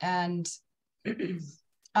idea. And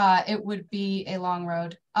it would be a long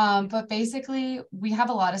road. But basically, we have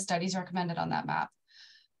a lot of studies recommended on that map.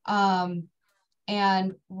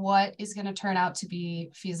 And what is going to turn out to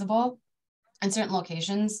be feasible in certain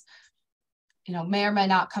locations, you know, may or may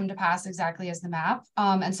not come to pass exactly as the map.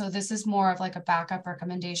 And so this is more of like a backup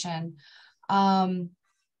recommendation.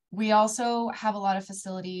 We also have a lot of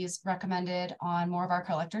facilities recommended on more of our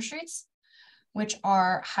collector streets, which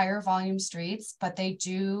are higher volume streets, but they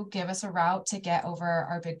do give us a route to get over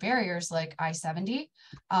our big barriers like I-70.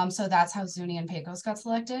 So that's how Zuni and Pecos got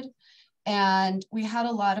selected. And we had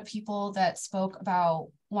a lot of people that spoke about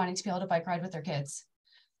wanting to be able to bike ride with their kids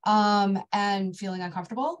and feeling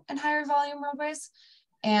uncomfortable in higher volume roadways.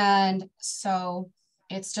 And so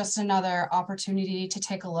it's just another opportunity to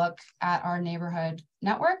take a look at our neighborhood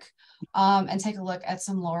network and take a look at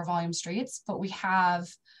some lower volume streets, but we have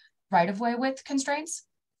right-of-way width constraints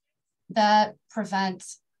that prevent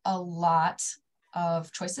a lot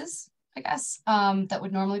of choices, I guess, that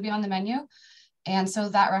would normally be on the menu. And so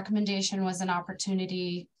that recommendation was an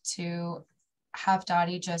opportunity to have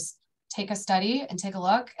Dottie just take a study and take a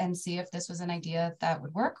look and see if this was an idea that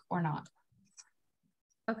would work or not.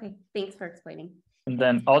 Okay, thanks for explaining. And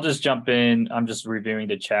then I'll just jump in. I'm just reviewing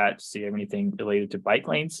the chat to see if anything related to bike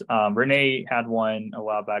lanes. Renee had one a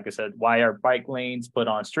while back. It said, why are bike lanes put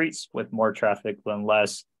on streets with more traffic than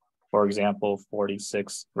less? For example,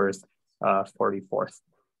 46th versus 44th.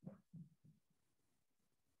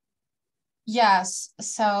 Yes.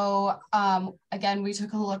 So again, we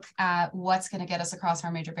took a look at what's going to get us across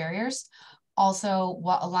our major barriers. Also,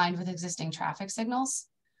 what aligned with existing traffic signals.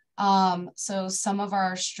 So some of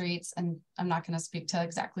our streets, and I'm not going to speak to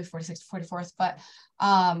exactly 46th, 44th, but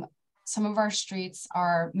some of our streets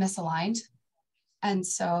are misaligned. And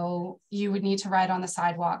so you would need to ride on the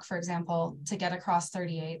sidewalk, for example, to get across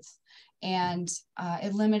 38th. And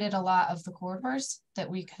it limited a lot of the corridors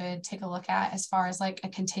that we could take a look at as far as like a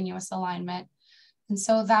continuous alignment. And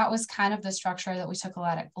so that was kind of the structure that we took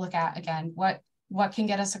a look at. Again, what can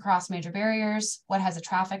get us across major barriers, what has a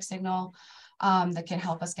traffic signal that can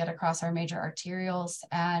help us get across our major arterials,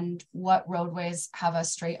 and what roadways have a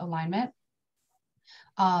straight alignment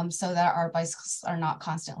so that our bicycles are not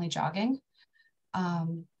constantly jogging.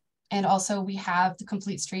 And also we have the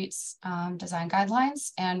complete streets design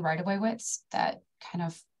guidelines and right-of-way widths that kind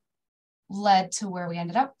of led to where we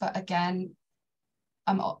ended up. But again,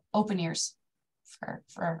 I'm open ears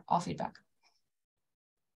for all feedback.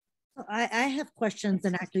 I have questions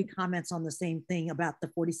and actually comments on the same thing about the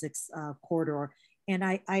 46 corridor. And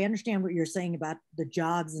I understand what you're saying about the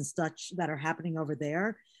jogs and such that are happening over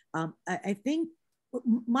there. I think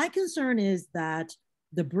my concern is that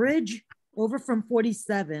the bridge over from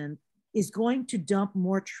 47 is going to dump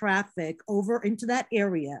more traffic over into that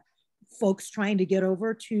area, folks trying to get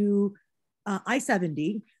over to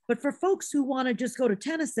I-70. But for folks who want to just go to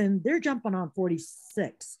Tennyson, they're jumping on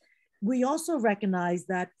 46. We also recognize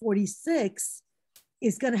that 46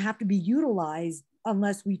 is going to have to be utilized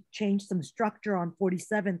unless we change some structure on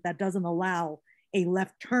 47th that doesn't allow a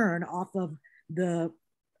left turn off of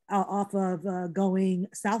going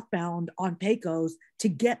southbound on Pecos to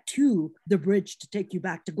get to the bridge to take you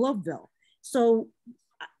back to Globeville. So,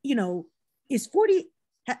 you know,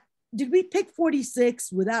 did we pick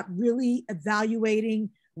 46 without really evaluating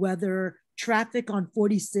whether traffic on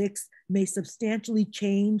 46 may substantially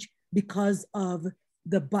change because of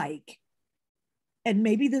the bike? And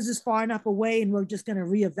maybe this is far enough away and we're just going to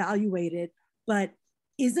reevaluate it, but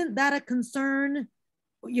isn't that a concern?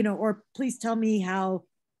 You know, or please tell me how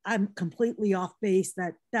I'm completely off base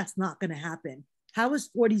that that's not going to happen. How is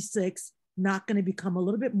 46 not going to become a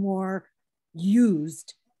little bit more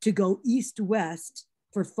used to go east-west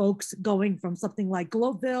for folks going from something like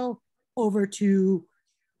Globeville over to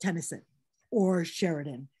Tennyson or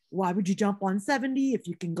Sheridan? Why would you jump on 70 if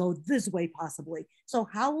you can go this way possibly? So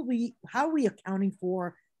how are we accounting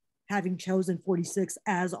for having chosen 46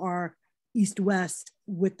 as our east-west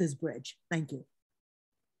with this bridge? Thank you.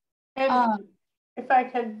 And if I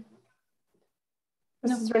could,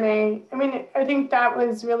 this is Renee. I mean, I think that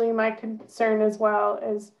was really my concern as well,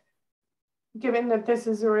 is given that this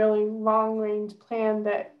is a really long range plan,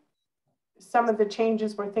 that some of the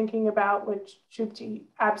changes we're thinking about, which Shupti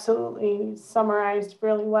absolutely summarized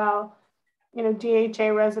really well. You know, DHA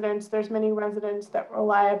residents, there's many residents that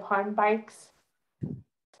rely upon bikes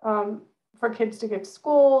for kids to get to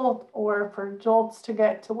school or for adults to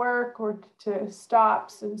get to work or to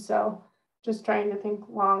stops. And so just trying to think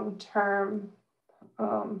long term.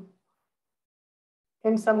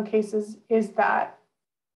 In some cases, is that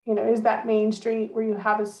Main Street where you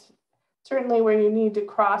have certainly where you need to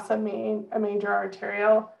cross a major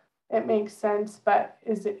arterial, it makes sense, but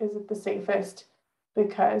is it the safest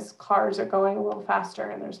because cars are going a little faster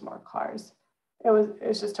and there's more cars?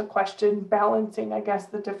 It's just a question balancing, I guess,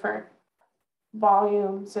 the different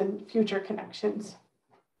volumes and future connections.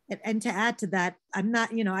 And to add to that, I'm not,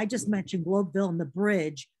 I just mentioned Globeville and the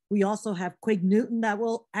bridge. We also have Quig Newton that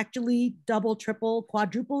will actually double, triple,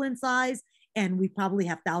 quadruple in size. And we probably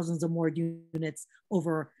have thousands of more units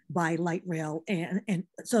over by light rail. And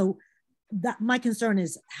so that my concern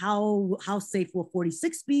is how safe will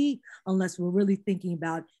 46 be, unless we're really thinking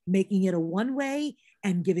about making it a one-way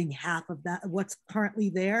and giving half of that, what's currently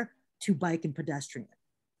there, to bike and pedestrian.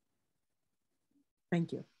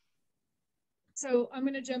 Thank you. So I'm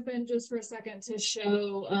going to jump in just for a second to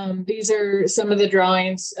show these are some of the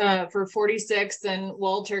drawings for 46, and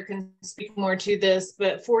Walter can speak more to this,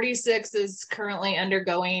 but 46 is currently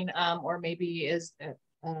undergoing or maybe is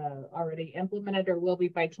already implemented or will be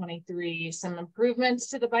by 23 some improvements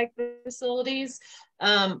to the bike facilities.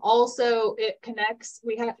 Also, it connects,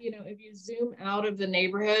 we have, if you zoom out of the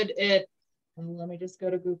neighborhood, let me just go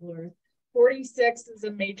to Google Earth. 46 is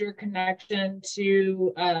a major connection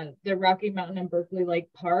to the Rocky Mountain and Berkeley Lake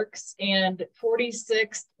parks, and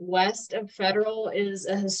 46 west of Federal is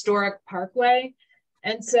a historic parkway.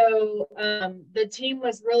 And so the team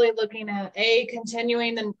was really looking at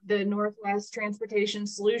continuing the Northwest Transportation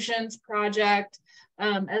Solutions project,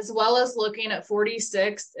 as well as looking at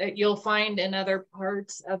 46. You'll find in other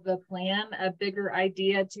parts of the plan a bigger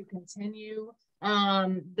idea to continue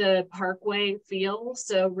the parkway feel.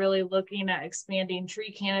 So really looking at expanding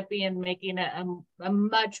tree canopy and making it a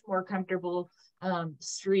much more comfortable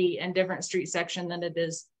street and different street section than it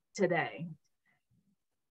is today.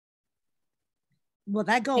 Will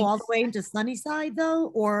that go all the way into Sunnyside though?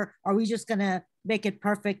 Or are we just gonna make it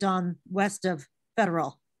perfect on west of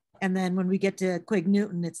Federal? And then when we get to Quig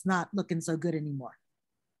Newton, it's not looking so good anymore.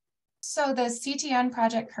 So the CTN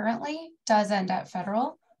project currently does end at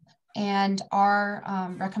Federal. And our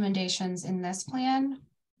recommendations in this plan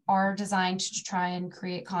are designed to try and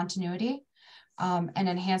create continuity and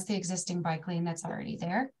enhance the existing bike lane that's already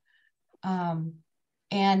there.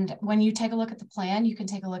 And when you take a look at the plan, you can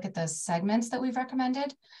take a look at the segments that we've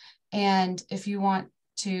recommended. And if you want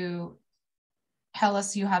to tell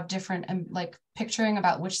us you have different like picturing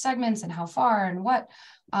about which segments and how far and what,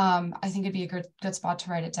 I think it'd be a good spot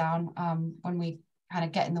to write it down when we kind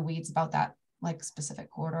of get in the weeds about that like specific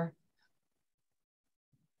corridor.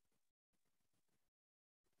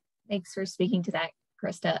 Thanks for speaking to that,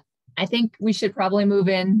 Krista. I think we should probably move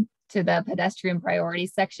in to the pedestrian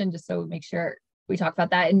priorities section just so we make sure we talk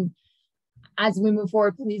about that. And as we move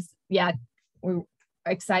forward, please, we're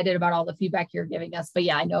excited about all the feedback you're giving us. But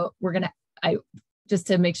I know just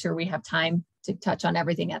to make sure we have time to touch on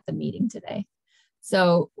everything at the meeting today.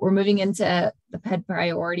 So we're moving into the PED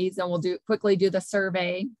priorities, and we'll quickly do the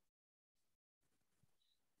survey.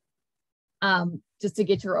 Just to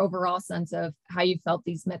get your overall sense of how you felt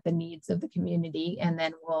these met the needs of the community. And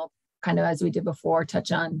then we'll kind of, as we did before,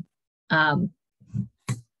 touch on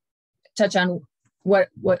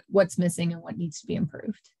what's missing and what needs to be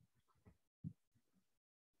improved.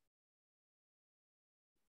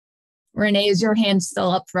 Renee, is your hand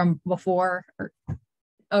still up from before?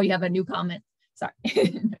 Oh, you have a new comment. Sorry.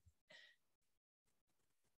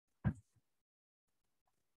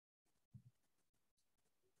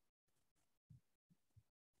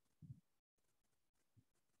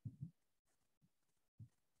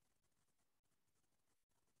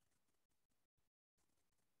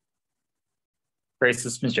 Grace,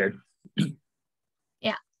 this has been shared.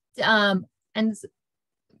 Yeah, and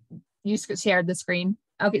you shared the screen.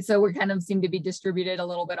 Okay, so we kind of seem to be distributed a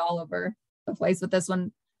little bit all over the place with this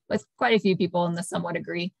one, with quite a few people in the somewhat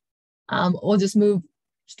agree. We'll just move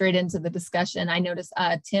straight into the discussion. I noticed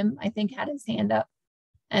Tim, I think, had his hand up,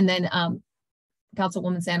 and then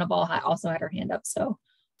Councilwoman Sandoval also had her hand up. So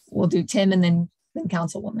we'll do Tim and then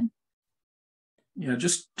Councilwoman. Yeah,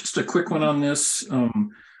 just a quick one on this.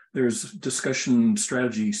 There's discussion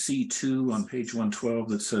strategy C2 on page 112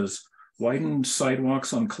 that says widen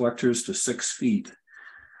sidewalks on collectors to 6 feet.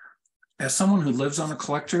 As someone who lives on a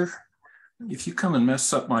collector, if you come and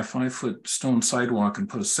mess up my 5-foot stone sidewalk and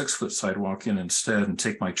put a 6-foot sidewalk in instead and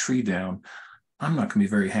take my tree down, I'm not going to be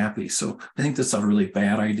very happy. So I think that's a really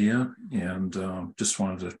bad idea, and just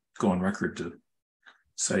wanted to go on record to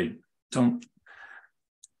say don't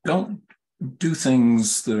do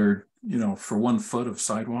things that are, for 1 foot of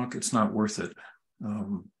sidewalk. It's not worth it.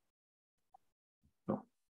 So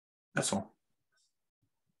that's all.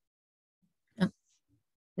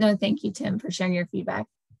 No, thank you, Tim, for sharing your feedback.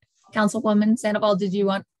 Councilwoman Sandoval, did you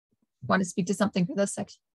want to speak to something for this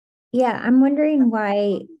section? Yeah, I'm wondering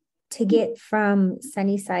why to get from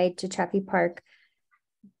Sunnyside to Chaffee Park,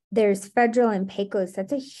 there's Federal and Pecos.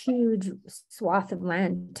 That's a huge swath of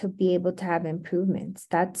land to be able to have improvements.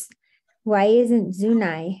 Why isn't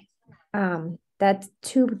Zuni? That's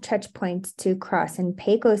 2 touch points to cross, and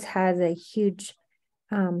Pecos has a huge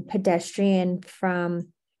pedestrian from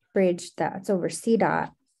bridge that's over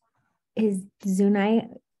CDOT. Is Zuni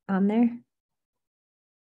on there?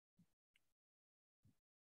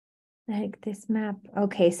 Like this map.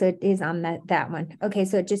 Okay, so it is on that one. Okay,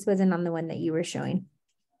 so it just wasn't on the one that you were showing.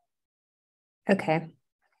 Okay.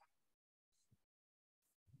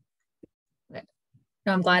 No,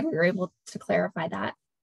 I'm glad we were able to clarify that.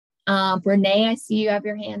 Renee, I see you have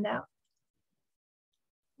your hand out.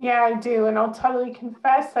 Yeah, I do, and I'll totally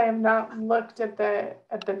confess I have not looked at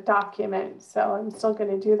the document, so I'm still going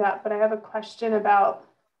to do that. But I have a question about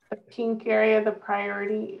the pink area, the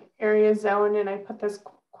priority area zone, and I put this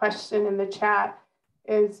question in the chat.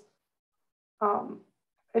 Is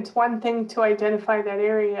it's one thing to identify that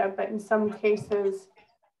area, but in some cases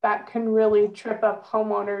that can really trip up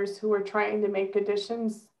homeowners who are trying to make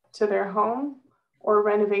additions to their home or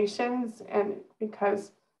renovations, and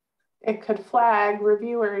because it could flag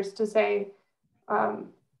reviewers to say,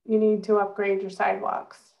 you need to upgrade your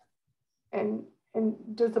sidewalks. And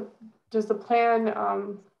does the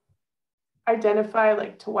plan identify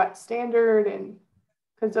like to what standard? And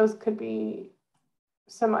because those could be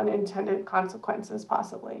some unintended consequences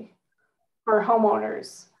possibly for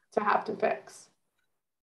homeowners to have to fix.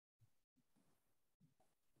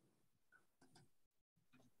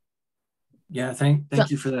 Yeah, thank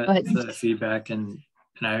you for that feedback. And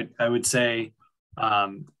I would say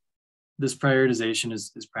this prioritization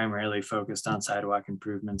is primarily focused on sidewalk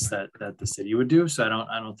improvements that the city would do. So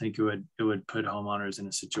I don't think it would put homeowners in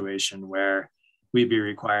a situation where we'd be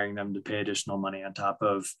requiring them to pay additional money on top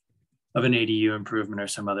of an ADU improvement or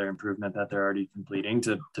some other improvement that they're already completing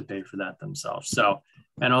to pay for that themselves. So,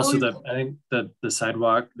 and also I think the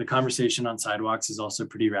conversation on sidewalks is also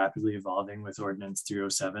pretty rapidly evolving with Ordinance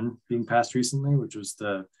 307 being passed recently, which was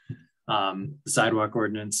the sidewalk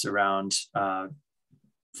ordinance around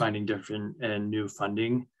finding different and new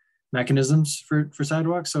funding mechanisms for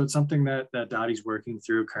sidewalks. So it's something that Dottie's working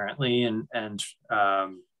through currently, and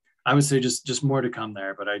I would say just more to come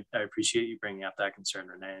there, but I appreciate you bringing up that concern,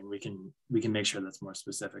 Renee, and we can make sure that's more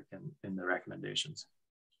specific in the recommendations.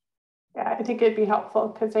 Yeah, I think it'd be helpful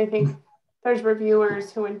because I think there's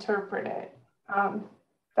reviewers who interpret it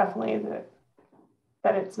definitely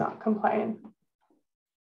that it's not compliant.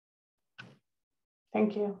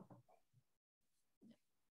 Thank you.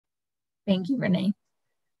 Thank you, Renee.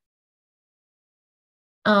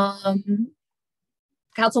 Councilwoman,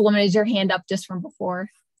 is your hand up just from before?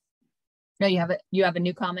 No, you have a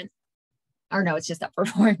new comment? Or no, it's just up for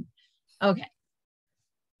board. Okay.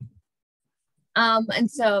 And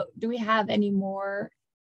so do we have any more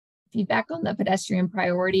feedback on the pedestrian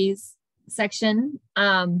priorities section?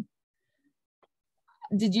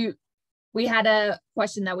 We had a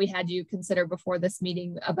question that we had you consider before this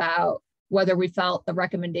meeting about whether we felt the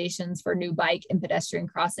recommendations for new bike and pedestrian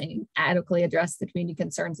crossing adequately address the community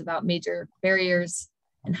concerns about major barriers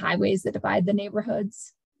and highways that divide the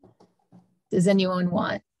neighborhoods. Does anyone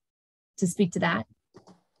want to speak to that?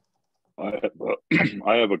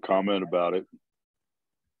 I have a comment about it.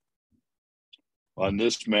 On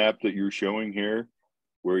this map that you're showing here,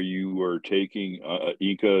 where you are taking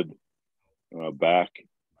Inca back,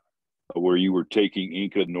 where you were taking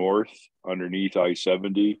Inca north underneath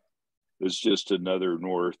I-70, it's just another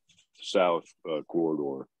north-south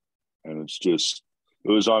corridor. And it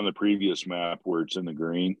was on the previous map where it's in the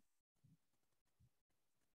green.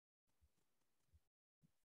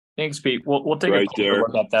 Thanks, Pete. We'll take a closer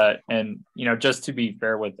look at that. And, just to be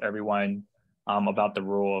fair with everyone about the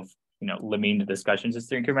rule of, limiting the discussions to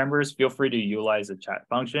steering committee members, feel free to utilize the chat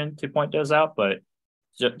function to point those out. But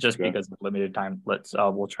just because of limited time,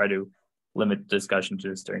 we'll try to limit discussion to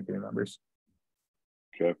the steering committee members.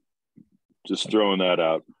 Okay. Just throwing that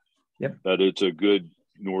out. Yep. That it's a good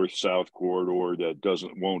north-south corridor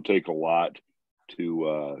that won't take a lot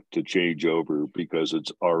to change over because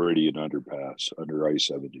it's already an underpass under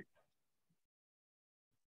I-70.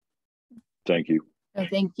 Thank you. Oh,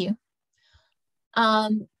 thank you.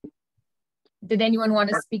 Did anyone want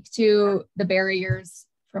to speak to the barriers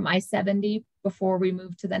from I-70 before we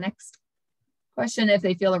move to the next question, if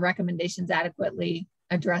they feel the recommendations adequately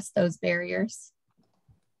address those barriers?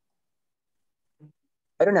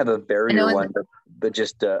 I don't have a barrier one, but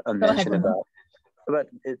just a mention about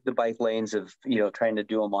the bike lanes of, trying to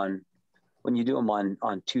do them when you do them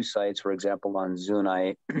on two sites, for example, on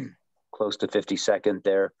Zuni, close to 52nd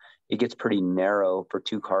there, it gets pretty narrow for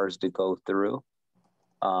 2 cars to go through.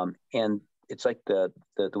 And it's like the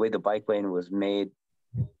way the bike lane was made,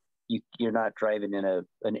 you're not driving in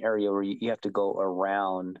an area where you have to go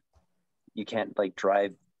around. You can't like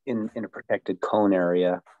drive in a protected cone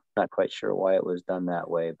area. Not quite sure why it was done that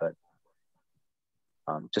way, but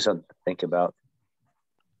just something to think about.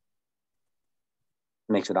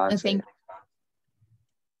 Makes it unsafe.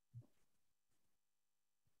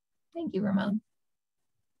 Thank you, Ramon.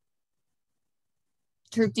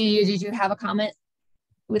 Trupti, did you have a comment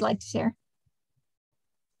we'd like to share?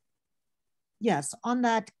 Yes, on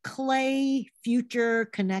that Clay future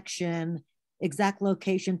connection, exact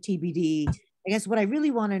location TBD, I guess what I really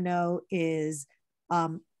want to know is,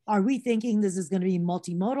 are we thinking this is going to be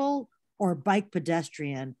multimodal or bike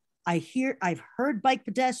pedestrian? I've heard bike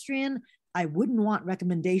pedestrian. I wouldn't want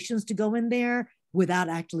recommendations to go in there without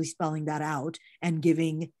actually spelling that out and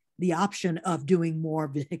giving the option of doing more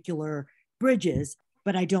vehicular bridges.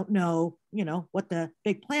 But I don't know, what the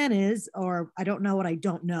big plan is, or I don't know what I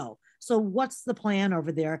don't know. So what's the plan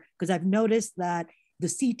over there? Because I've noticed that the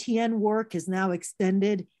CTN work is now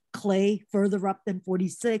extended Clay further up than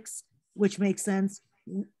 46, which makes sense.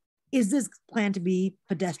 Is this planned to be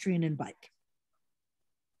pedestrian and bike?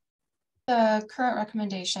 The current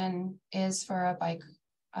recommendation is for a bike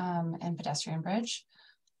and pedestrian bridge.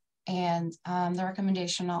 And the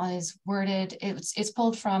recommendation is worded, it's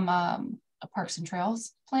pulled from a Parks and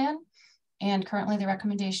Trails plan. And currently the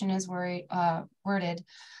recommendation is worded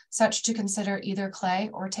such to consider either Clay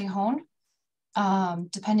or Tejon,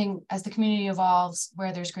 depending as the community evolves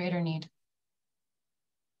where there's greater need.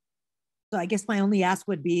 So I guess my only ask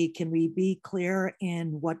would be, can we be clear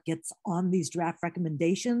in what gets on these draft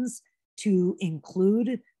recommendations to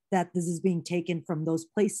include that this is being taken from those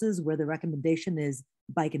places where the recommendation is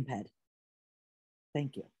bike and ped?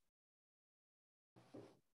 Thank you.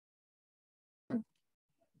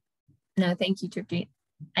 No, thank you, Tripti.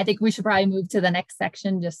 I think we should probably move to the next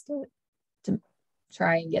section just to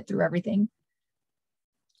try and get through everything.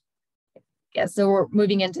 Yeah, so we're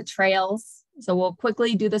moving into trails. So we'll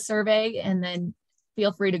quickly do the survey and then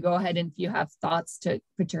feel free to go ahead, and if you have thoughts, to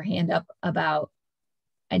put your hand up about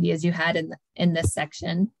ideas you had in this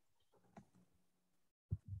section.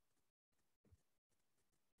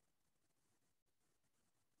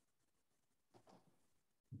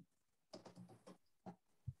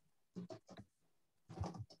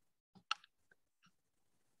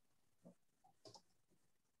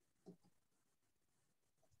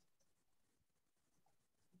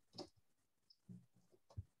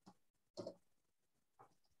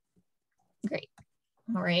 Great.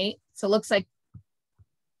 All right. So it looks like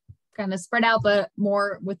kind of spread out, but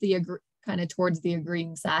more with the kind of towards the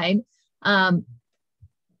agreeing side.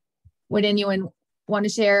 Would anyone want to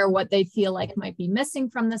share what they feel like might be missing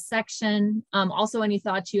from this section? Also, any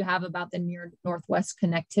thoughts you have about the near northwest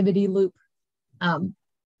connectivity loop?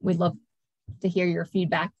 We'd love to hear your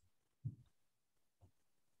feedback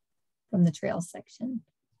from the trails section.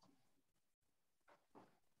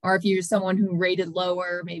 Or if you're someone who rated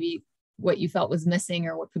lower, maybe what you felt was missing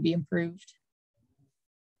or what could be improved.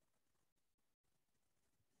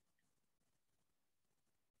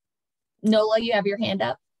 Nola, you have your hand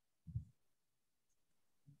up.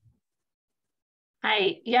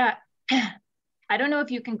 Hi, yeah. I don't know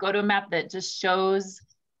if you can go to a map that just shows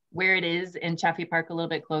where it is in Chaffee Park a little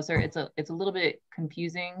bit closer. It's a little bit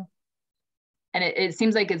confusing. And it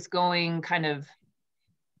seems like it's going kind of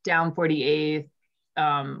down 48th,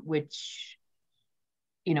 which,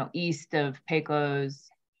 east of Pecos,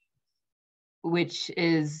 which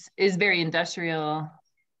is very industrial.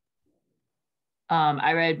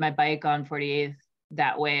 I ride my bike on 48th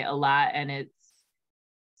that way a lot, and it's,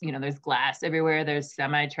 there's glass everywhere. There's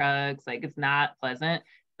semi trucks, like it's not pleasant.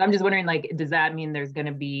 So I'm just wondering, like, does that mean there's going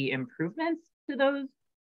to be improvements to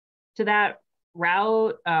that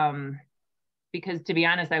route? Because to be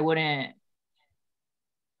honest, I wouldn't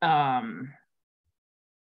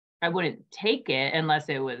take it unless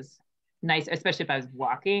it was nice, especially if I was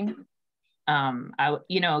walking.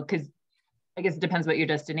 Because I guess it depends what your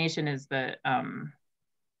destination is, but I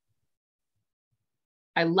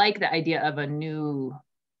like the idea of a new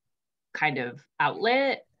kind of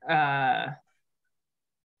outlet. I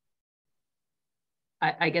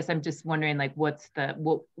guess I'm just wondering, like, what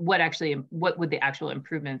would the actual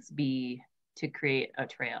improvements be to create a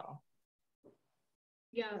trail?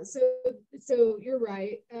 Yeah, so you're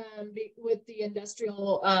right. With the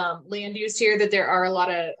industrial land use here, that there are a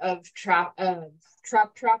lot of truck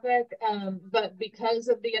traffic, but because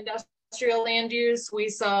of the industrial land use, we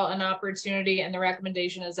saw an opportunity, and the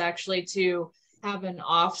recommendation is actually to have an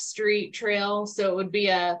off-street trail. So it would be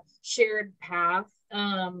a shared path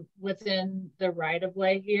within the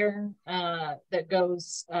right-of-way here that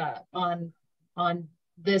goes on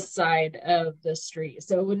this side of the street.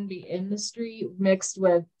 So it wouldn't be in the street mixed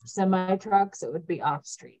with semi trucks. It would be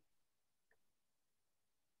off-street.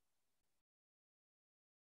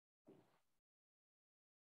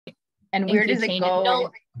 And where does it go?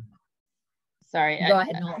 No. Sorry. Go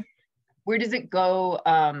ahead, Noel. Where does it go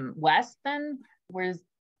west then?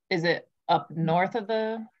 Is it up north of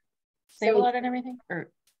the Sable Lot and everything?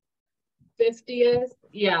 Or 50th?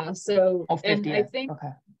 Yeah. So 50th. And I think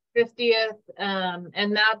okay. 50th,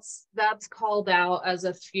 and that's called out as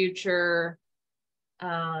a future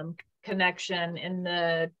connection in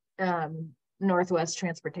the Northwest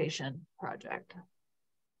Transportation Project.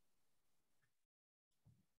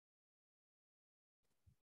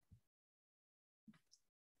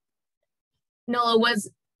 Nola,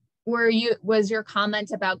 was your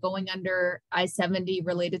comment about going under I-70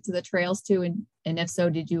 related to the trails too? And if so,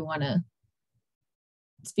 did you want to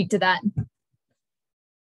speak to that?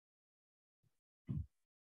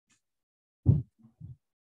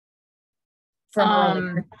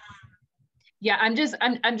 Yeah, I'm just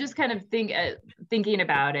kind of thinking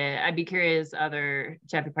about it. I'd be curious other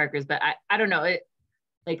Chaffee Parkers, but I don't know.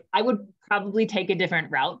 Like I would probably take a different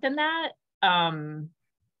route than that.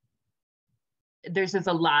 There's just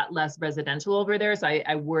a lot less residential over there, so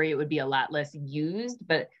I worry it would be a lot less used.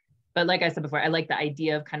 But like I said before, I like the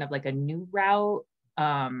idea of kind of like a new route.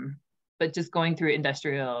 But just going through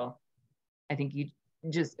industrial, I think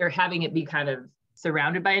or having it be kind of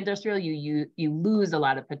surrounded by industrial, you lose a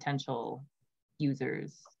lot of potential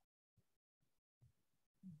users.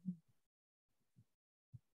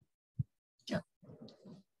 Yeah.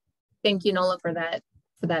 Thank you, Nola, for that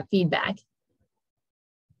feedback.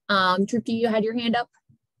 Trupti, you had your hand up.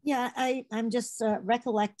 Yeah, I'm just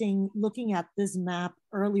recollecting looking at this map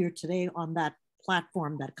earlier today on that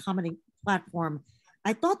platform, that commenting platform.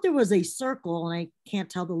 I thought there was a circle, and I can't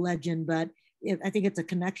tell the legend, but I think it's a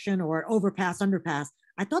connection or overpass, underpass.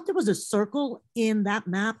 I thought there was a circle in that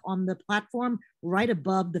map on the platform right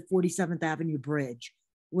above the 47th Avenue Bridge.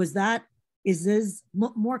 Is this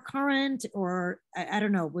more current, or I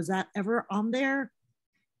don't know, was that ever on there?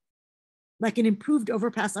 Like an improved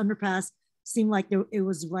overpass, underpass seemed like it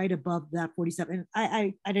was right above that 47.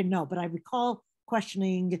 I didn't know, but I recall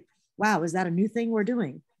questioning, wow, is that a new thing we're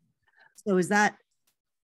doing? So is that?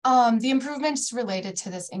 The improvements related to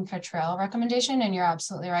this Inca Trail recommendation, and you're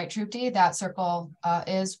absolutely right, Trupti, that circle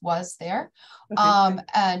was there, okay.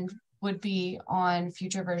 And would be on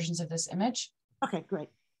future versions of this image. Okay, great.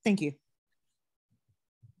 Thank you.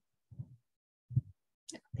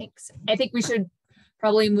 Thanks. I think we should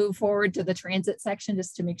probably move forward to the transit section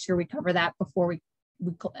just to make sure we cover that before we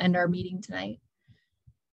end our meeting tonight.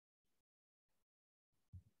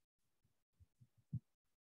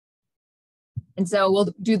 And so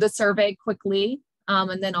we'll do the survey quickly,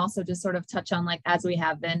 and then also just sort of touch on, like, as we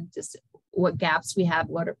have been, just what gaps we have,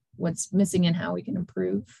 what's missing and how we can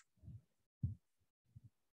improve.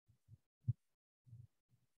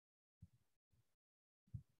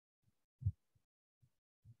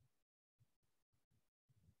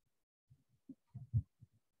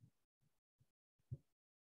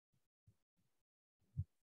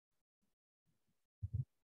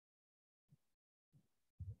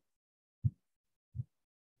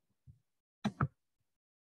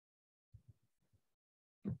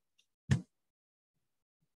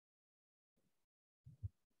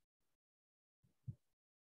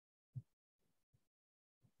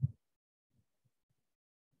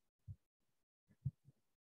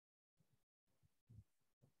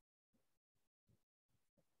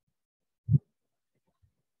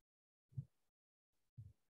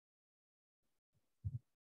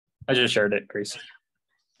 I just shared it, Grace.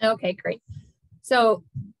 Okay, great. So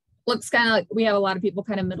looks kind of like we have a lot of people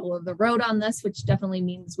kind of middle of the road on this, which definitely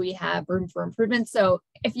means we have room for improvement. So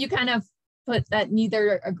if you kind of put that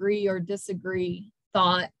neither agree or disagree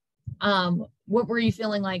thought, what were you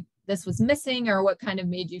feeling like this was missing, or what kind of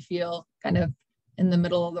made you feel kind of in the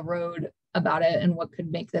middle of the road about it, and what could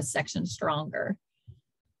make this section stronger?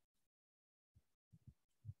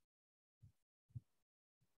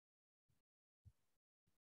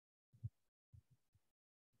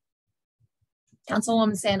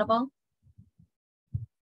 Councilwoman Sandoval?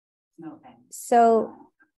 So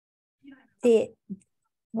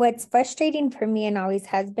what's frustrating for me, and always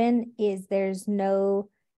has been, is there's no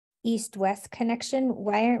east-west connection.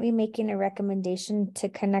 Why aren't we making a recommendation to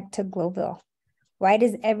connect to Glowville? Why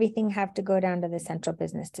does everything have to go down to the central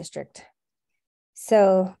business district?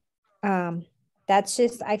 So that's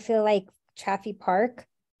just, I feel like Chaffee Park,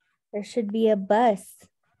 there should be a bus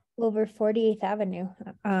over 48th Avenue.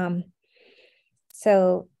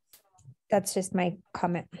 So that's just my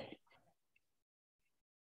comment.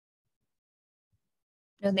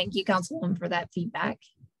 No, thank you, Councilwoman, for that feedback.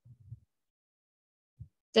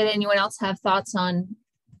 Did anyone else have thoughts on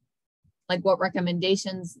like what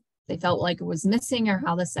recommendations they felt like it was missing or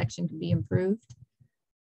how this section could be improved?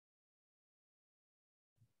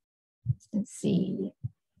 Let's see.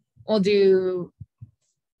 We'll do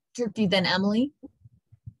Tripti, then Emily.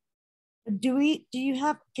 Can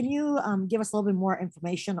you give us a little bit more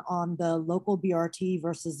information on the local BRT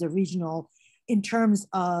versus the regional in terms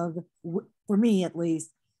of, for me at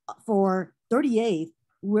least, for 38th,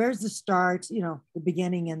 where's the start, the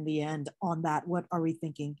beginning and the end on that? What are we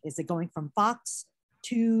thinking? Is it going from Fox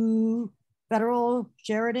to Federal,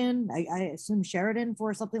 Sheridan? I assume Sheridan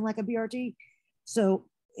for something like a BRT. So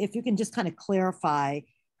if you can just kind of clarify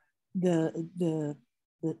the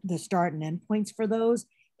start and end points for those.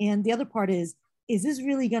 And the other part is this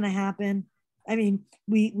really going to happen? I mean,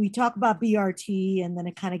 we talk about BRT and then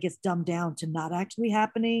it kind of gets dumbed down to not actually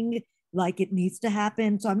happening like it needs to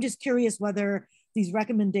happen. So I'm just curious whether these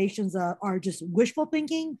recommendations are just wishful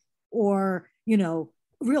thinking or,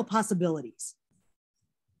 real possibilities.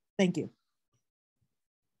 Thank you.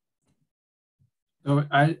 So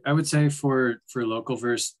I would say for local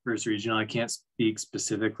versus regional, I can't speak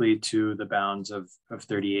specifically to the bounds of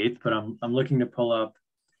 38th, but I'm looking to pull up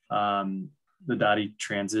the Dottie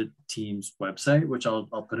Transit team's website, which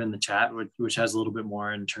I'll put in the chat, which has a little bit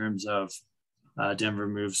more in terms of Denver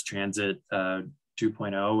Moves Transit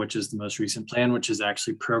 2.0, which is the most recent plan, which is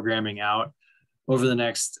actually programming out over the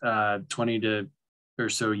next 20 or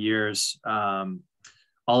so years,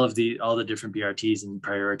 all the different BRTs and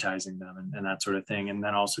prioritizing them and that sort of thing. And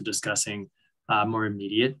then also discussing more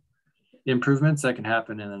immediate improvements that can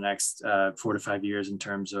happen in the next 4 to 5 years in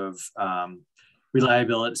terms of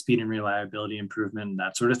reliability, speed and reliability improvement, and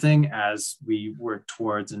that sort of thing as we work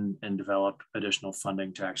towards and develop additional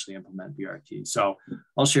funding to actually implement BRT. So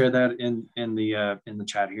I'll share that in the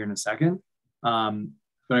chat here in a second.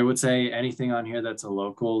 But I would say anything on here that's a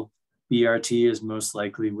local BRT is most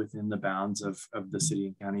likely within the bounds of the city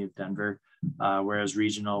and county of Denver, whereas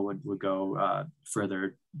regional would go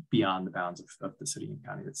further beyond the bounds of the city and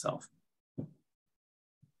county itself.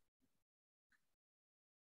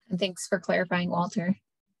 And thanks for clarifying, Walter.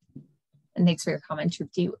 And thanks for your comment,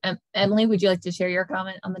 Tripti. Emily, would you like to share your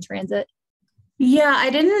comment on the transit? Yeah, I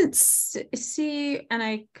didn't see, and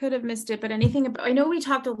I could have missed it, but anything about, I know we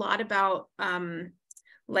talked a lot about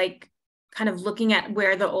like kind of looking at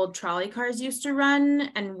where the old trolley cars used to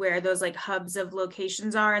run and where those like hubs of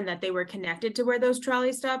locations are and that they were connected to where those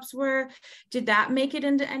trolley stops were. Did that make it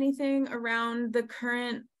into anything around the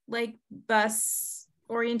current like bus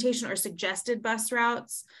orientation or suggested bus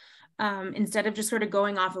routes, instead of just sort of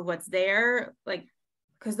going off of what's there, like,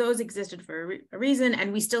 because those existed for a reason,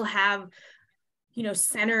 and we still have,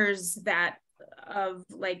 centers that of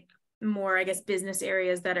like more, I guess, business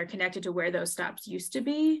areas that are connected to where those stops used to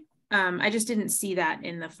be. I just didn't see that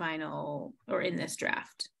in the final or in this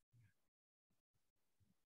draft.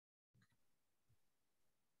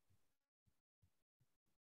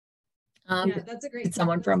 Yeah, that's a great.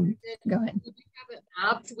 Someone from, go ahead. We have it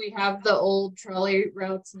mapped. We have the old trolley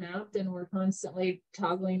routes mapped, and we're constantly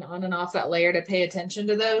toggling on and off that layer to pay attention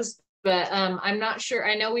to those. But I'm not sure.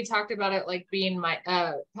 I know we talked about it like being my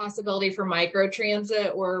possibility for micro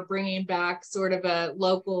transit or bringing back sort of a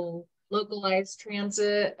localized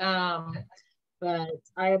transit. But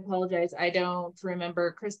I apologize. I don't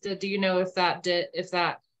remember. Krista, do you know if that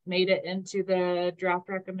made it into the draft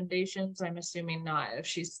recommendations? I'm assuming not,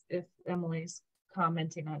 if Emily's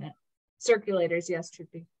commenting on it. Circulators, yes,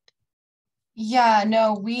 Tripti. Yeah,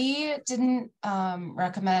 no, we didn't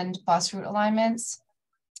recommend bus route alignments.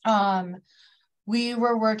 We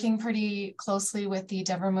were working pretty closely with the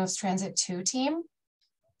Denver Moves Transit 2 team,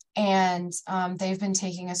 and they've been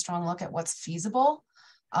taking a strong look at what's feasible,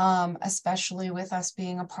 especially with us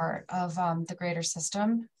being a part of the greater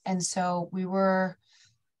system. And so we were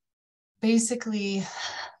basically,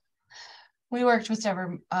 we worked with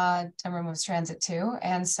Denver Moves Transit 2.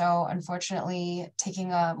 And so unfortunately,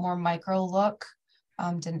 taking a more micro look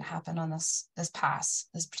didn't happen on this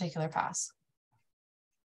particular pass.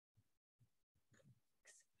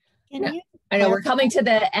 I know we're coming to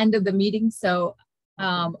the end of the meeting, so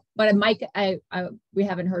but Mike, we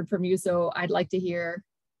haven't heard from you, so I'd like to hear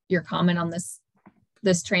your comment on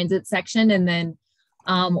this transit section, and then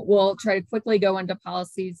we'll try to quickly go into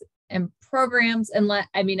policies and programs, and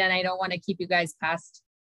and I don't want to keep you guys past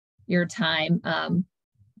your time,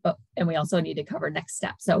 but and we also need to cover next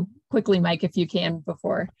steps. So quickly, Mike, if you can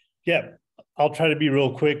before. Yeah, I'll try to be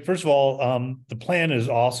real quick. First of all, the plan is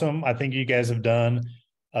awesome. I think you guys have done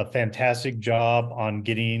a fantastic job on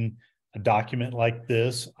getting a document like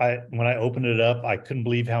this. When I opened it up, I couldn't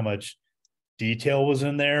believe how much detail was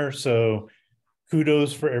in there. So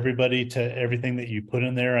kudos for everybody to everything that you put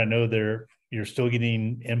in there. I know you're still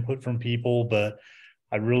getting input from people, but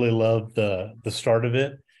I really love the start of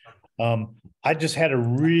it. I just had a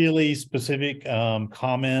really specific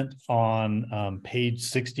comment on page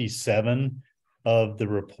 67 of the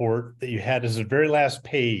report that you had as the very last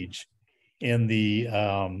page in the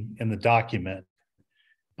document.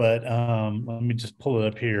 But let me just pull it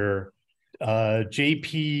up here.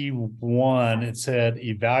 JP1, it said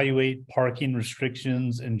evaluate parking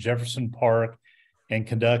restrictions in Jefferson Park and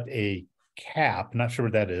conduct a CAP, not sure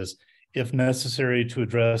what that is, if necessary to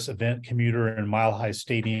address event, commuter, and Mile High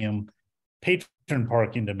Stadium patron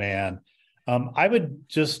parking demand. I would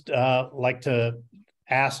just like to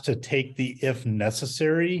ask to take the if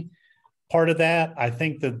necessary part of that. I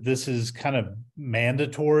think that this is kind of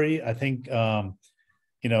mandatory. I think,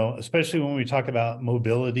 especially when we talk about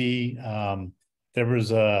mobility, there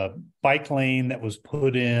was a bike lane that was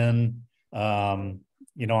put in, on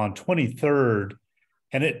 23rd,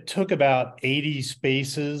 and it took about 80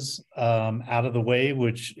 spaces out of the way,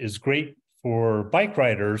 which is great for bike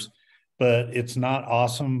riders, but it's not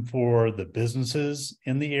awesome for the businesses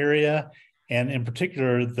in the area, and in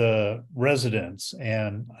particular, the residents.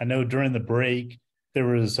 And I know during the break, there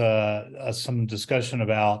was some discussion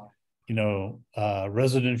about,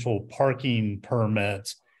 residential parking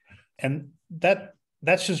permits. And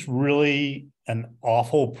that's just really an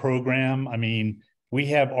awful program. I mean, we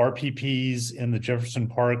have RPPs in the Jefferson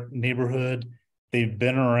Park neighborhood. They've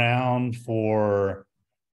been around for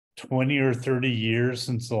 20 or 30 years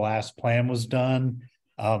since the last plan was done.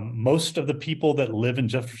 Most of the people that live in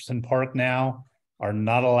Jefferson Park now are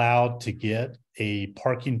not allowed to get a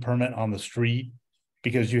parking permit on the street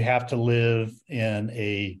because you have to live in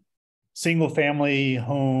a single family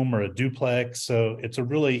home or a duplex. So it's a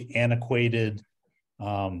really antiquated,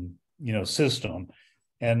 system.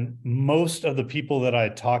 And most of the people that I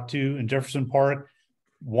talk to in Jefferson Park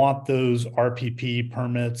want those RPP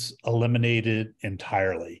permits eliminated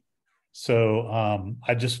entirely. So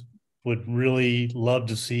I just would really love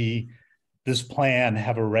to see this plan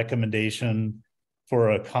have a recommendation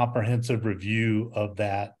for a comprehensive review of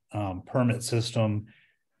that permit system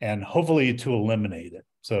and hopefully to eliminate it.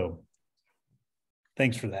 So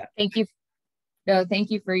thanks for that. Thank you. No,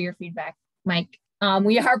 thank you for your feedback, Mike.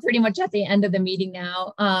 We are pretty much at the end of the meeting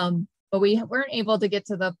now, but we weren't able to get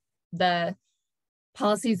to the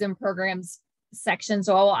policies and programs section.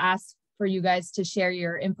 So I'll ask for you guys to share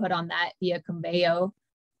your input on that via Conveyo.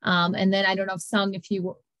 And then I don't know, Sung, if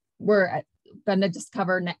you were going to just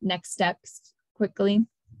cover next steps quickly.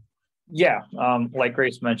 Yeah, like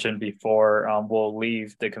Grace mentioned before, we'll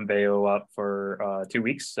leave the Conveyo up for 2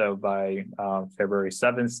 weeks. So by February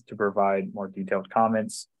 7th to provide more detailed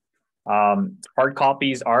comments. Hard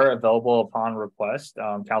copies are available upon request.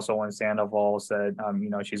 Councilwoman Sandoval said,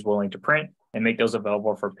 she's willing to print and make those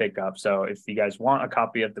available for pickup. So if you guys want a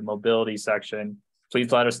copy of the mobility section,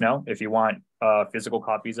 please let us know. If you want physical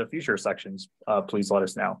copies of future sections, please let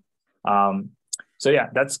us know. So yeah,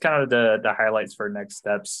 that's kind of the highlights for next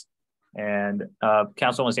steps. And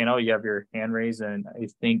Councilwoman Sandoval, you have your hand raised, and I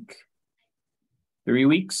think 3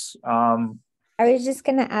 weeks. I was just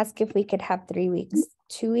going to ask if we could have 3 weeks.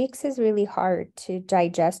 2 weeks is really hard to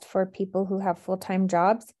digest for people who have full-time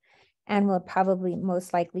jobs and will probably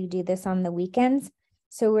most likely do this on the weekends.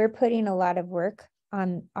 So we're putting a lot of work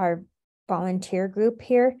on our volunteer group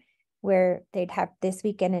here where they'd have this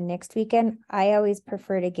weekend and next weekend. I always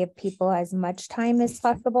prefer to give people as much time as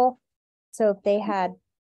possible. So if they had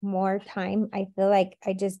more time, I feel like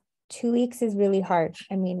 2 weeks is really hard.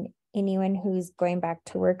 I mean, anyone who's going back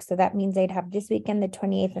to work. So that means they'd have this weekend, the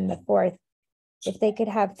 28th and the 4th. If they could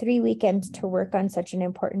have 3 weekends to work on such an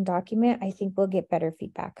important document, I think we'll get better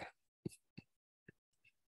feedback.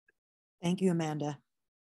 Thank you, Amanda.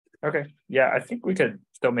 Okay. Yeah, I think we could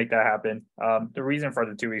still make that happen. The reason for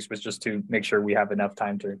the 2 weeks was just to make sure we have enough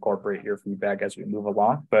time to incorporate your feedback as we move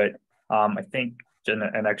along. But I think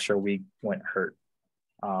an extra week wouldn't hurt.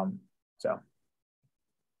 So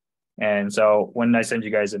when I send you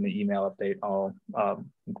guys in the email update, I'll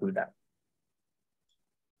include that.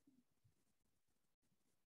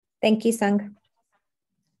 Thank you, Sung.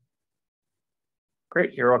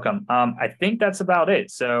 Great, you're welcome. I think that's about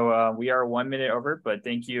it. So we are 1 minute over, but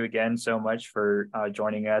thank you again so much for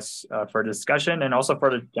joining us for discussion and also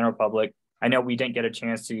for the general public. I know we didn't get a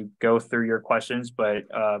chance to go through your questions, but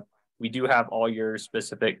we do have all your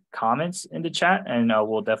specific comments in the chat, and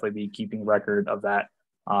we'll definitely be keeping record of that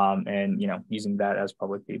and using that as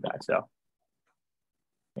public feedback. So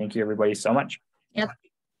thank you everybody so much. Yeah,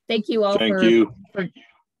 thank you all for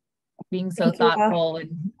being so thoughtful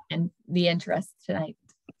and the interest tonight.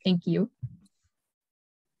 Thank you.